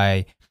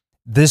 or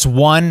this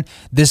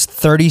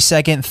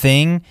 30-second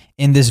thing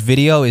in this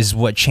video is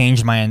what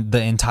changed my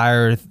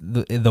entire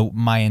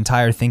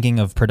thinking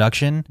of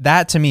production.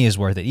 That to me is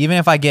worth it. Even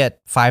if I get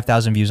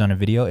 5,000 views on a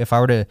video, if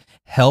I were to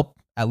help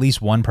at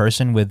least one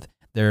person with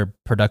their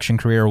production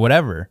career or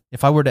whatever,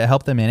 if I were to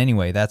help them in any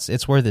way,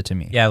 it's worth it to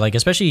me. Yeah, like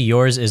especially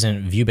yours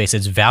isn't view based,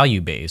 it's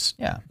value based.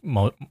 Yeah,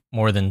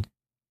 more than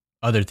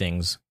other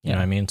things. You know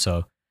what I mean?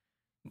 So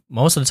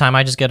most of the time,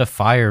 I just get a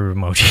fire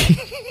emoji.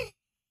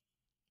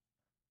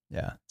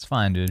 Yeah, it's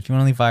fine, dude. If you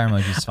want to leave fire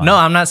emojis, it's fine. No,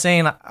 I'm not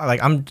saying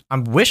like I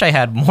wish I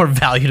had more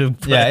value to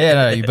put.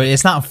 No, but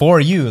it's not for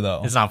you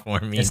though. It's not for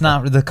me. It's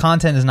not, the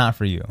content is not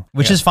for you,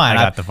 which is fine.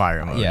 I got the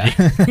fire emoji.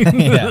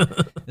 Yeah.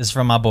 This is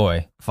from my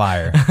boy,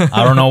 Fire.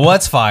 I don't know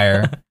what's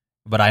fire,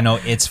 but I know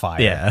it's fire.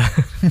 Yeah.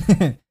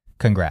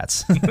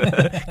 Congrats.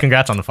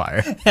 Congrats on the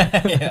fire.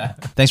 Yeah.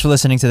 Thanks for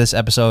listening to this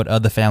episode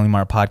of the Family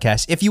Mart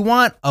Podcast. If you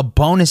want a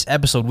bonus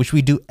episode, which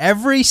we do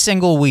every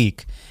single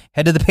week,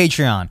 head to the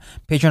Patreon,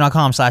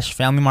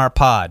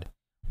 patreon.com/FamilyMartPod.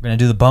 We're going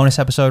to do the bonus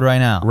episode right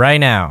now. Right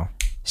now.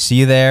 See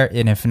you there.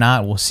 And if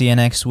not, we'll see you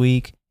next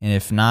week. And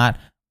if not,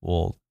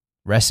 we'll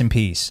rest in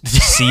peace.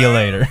 See you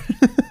later.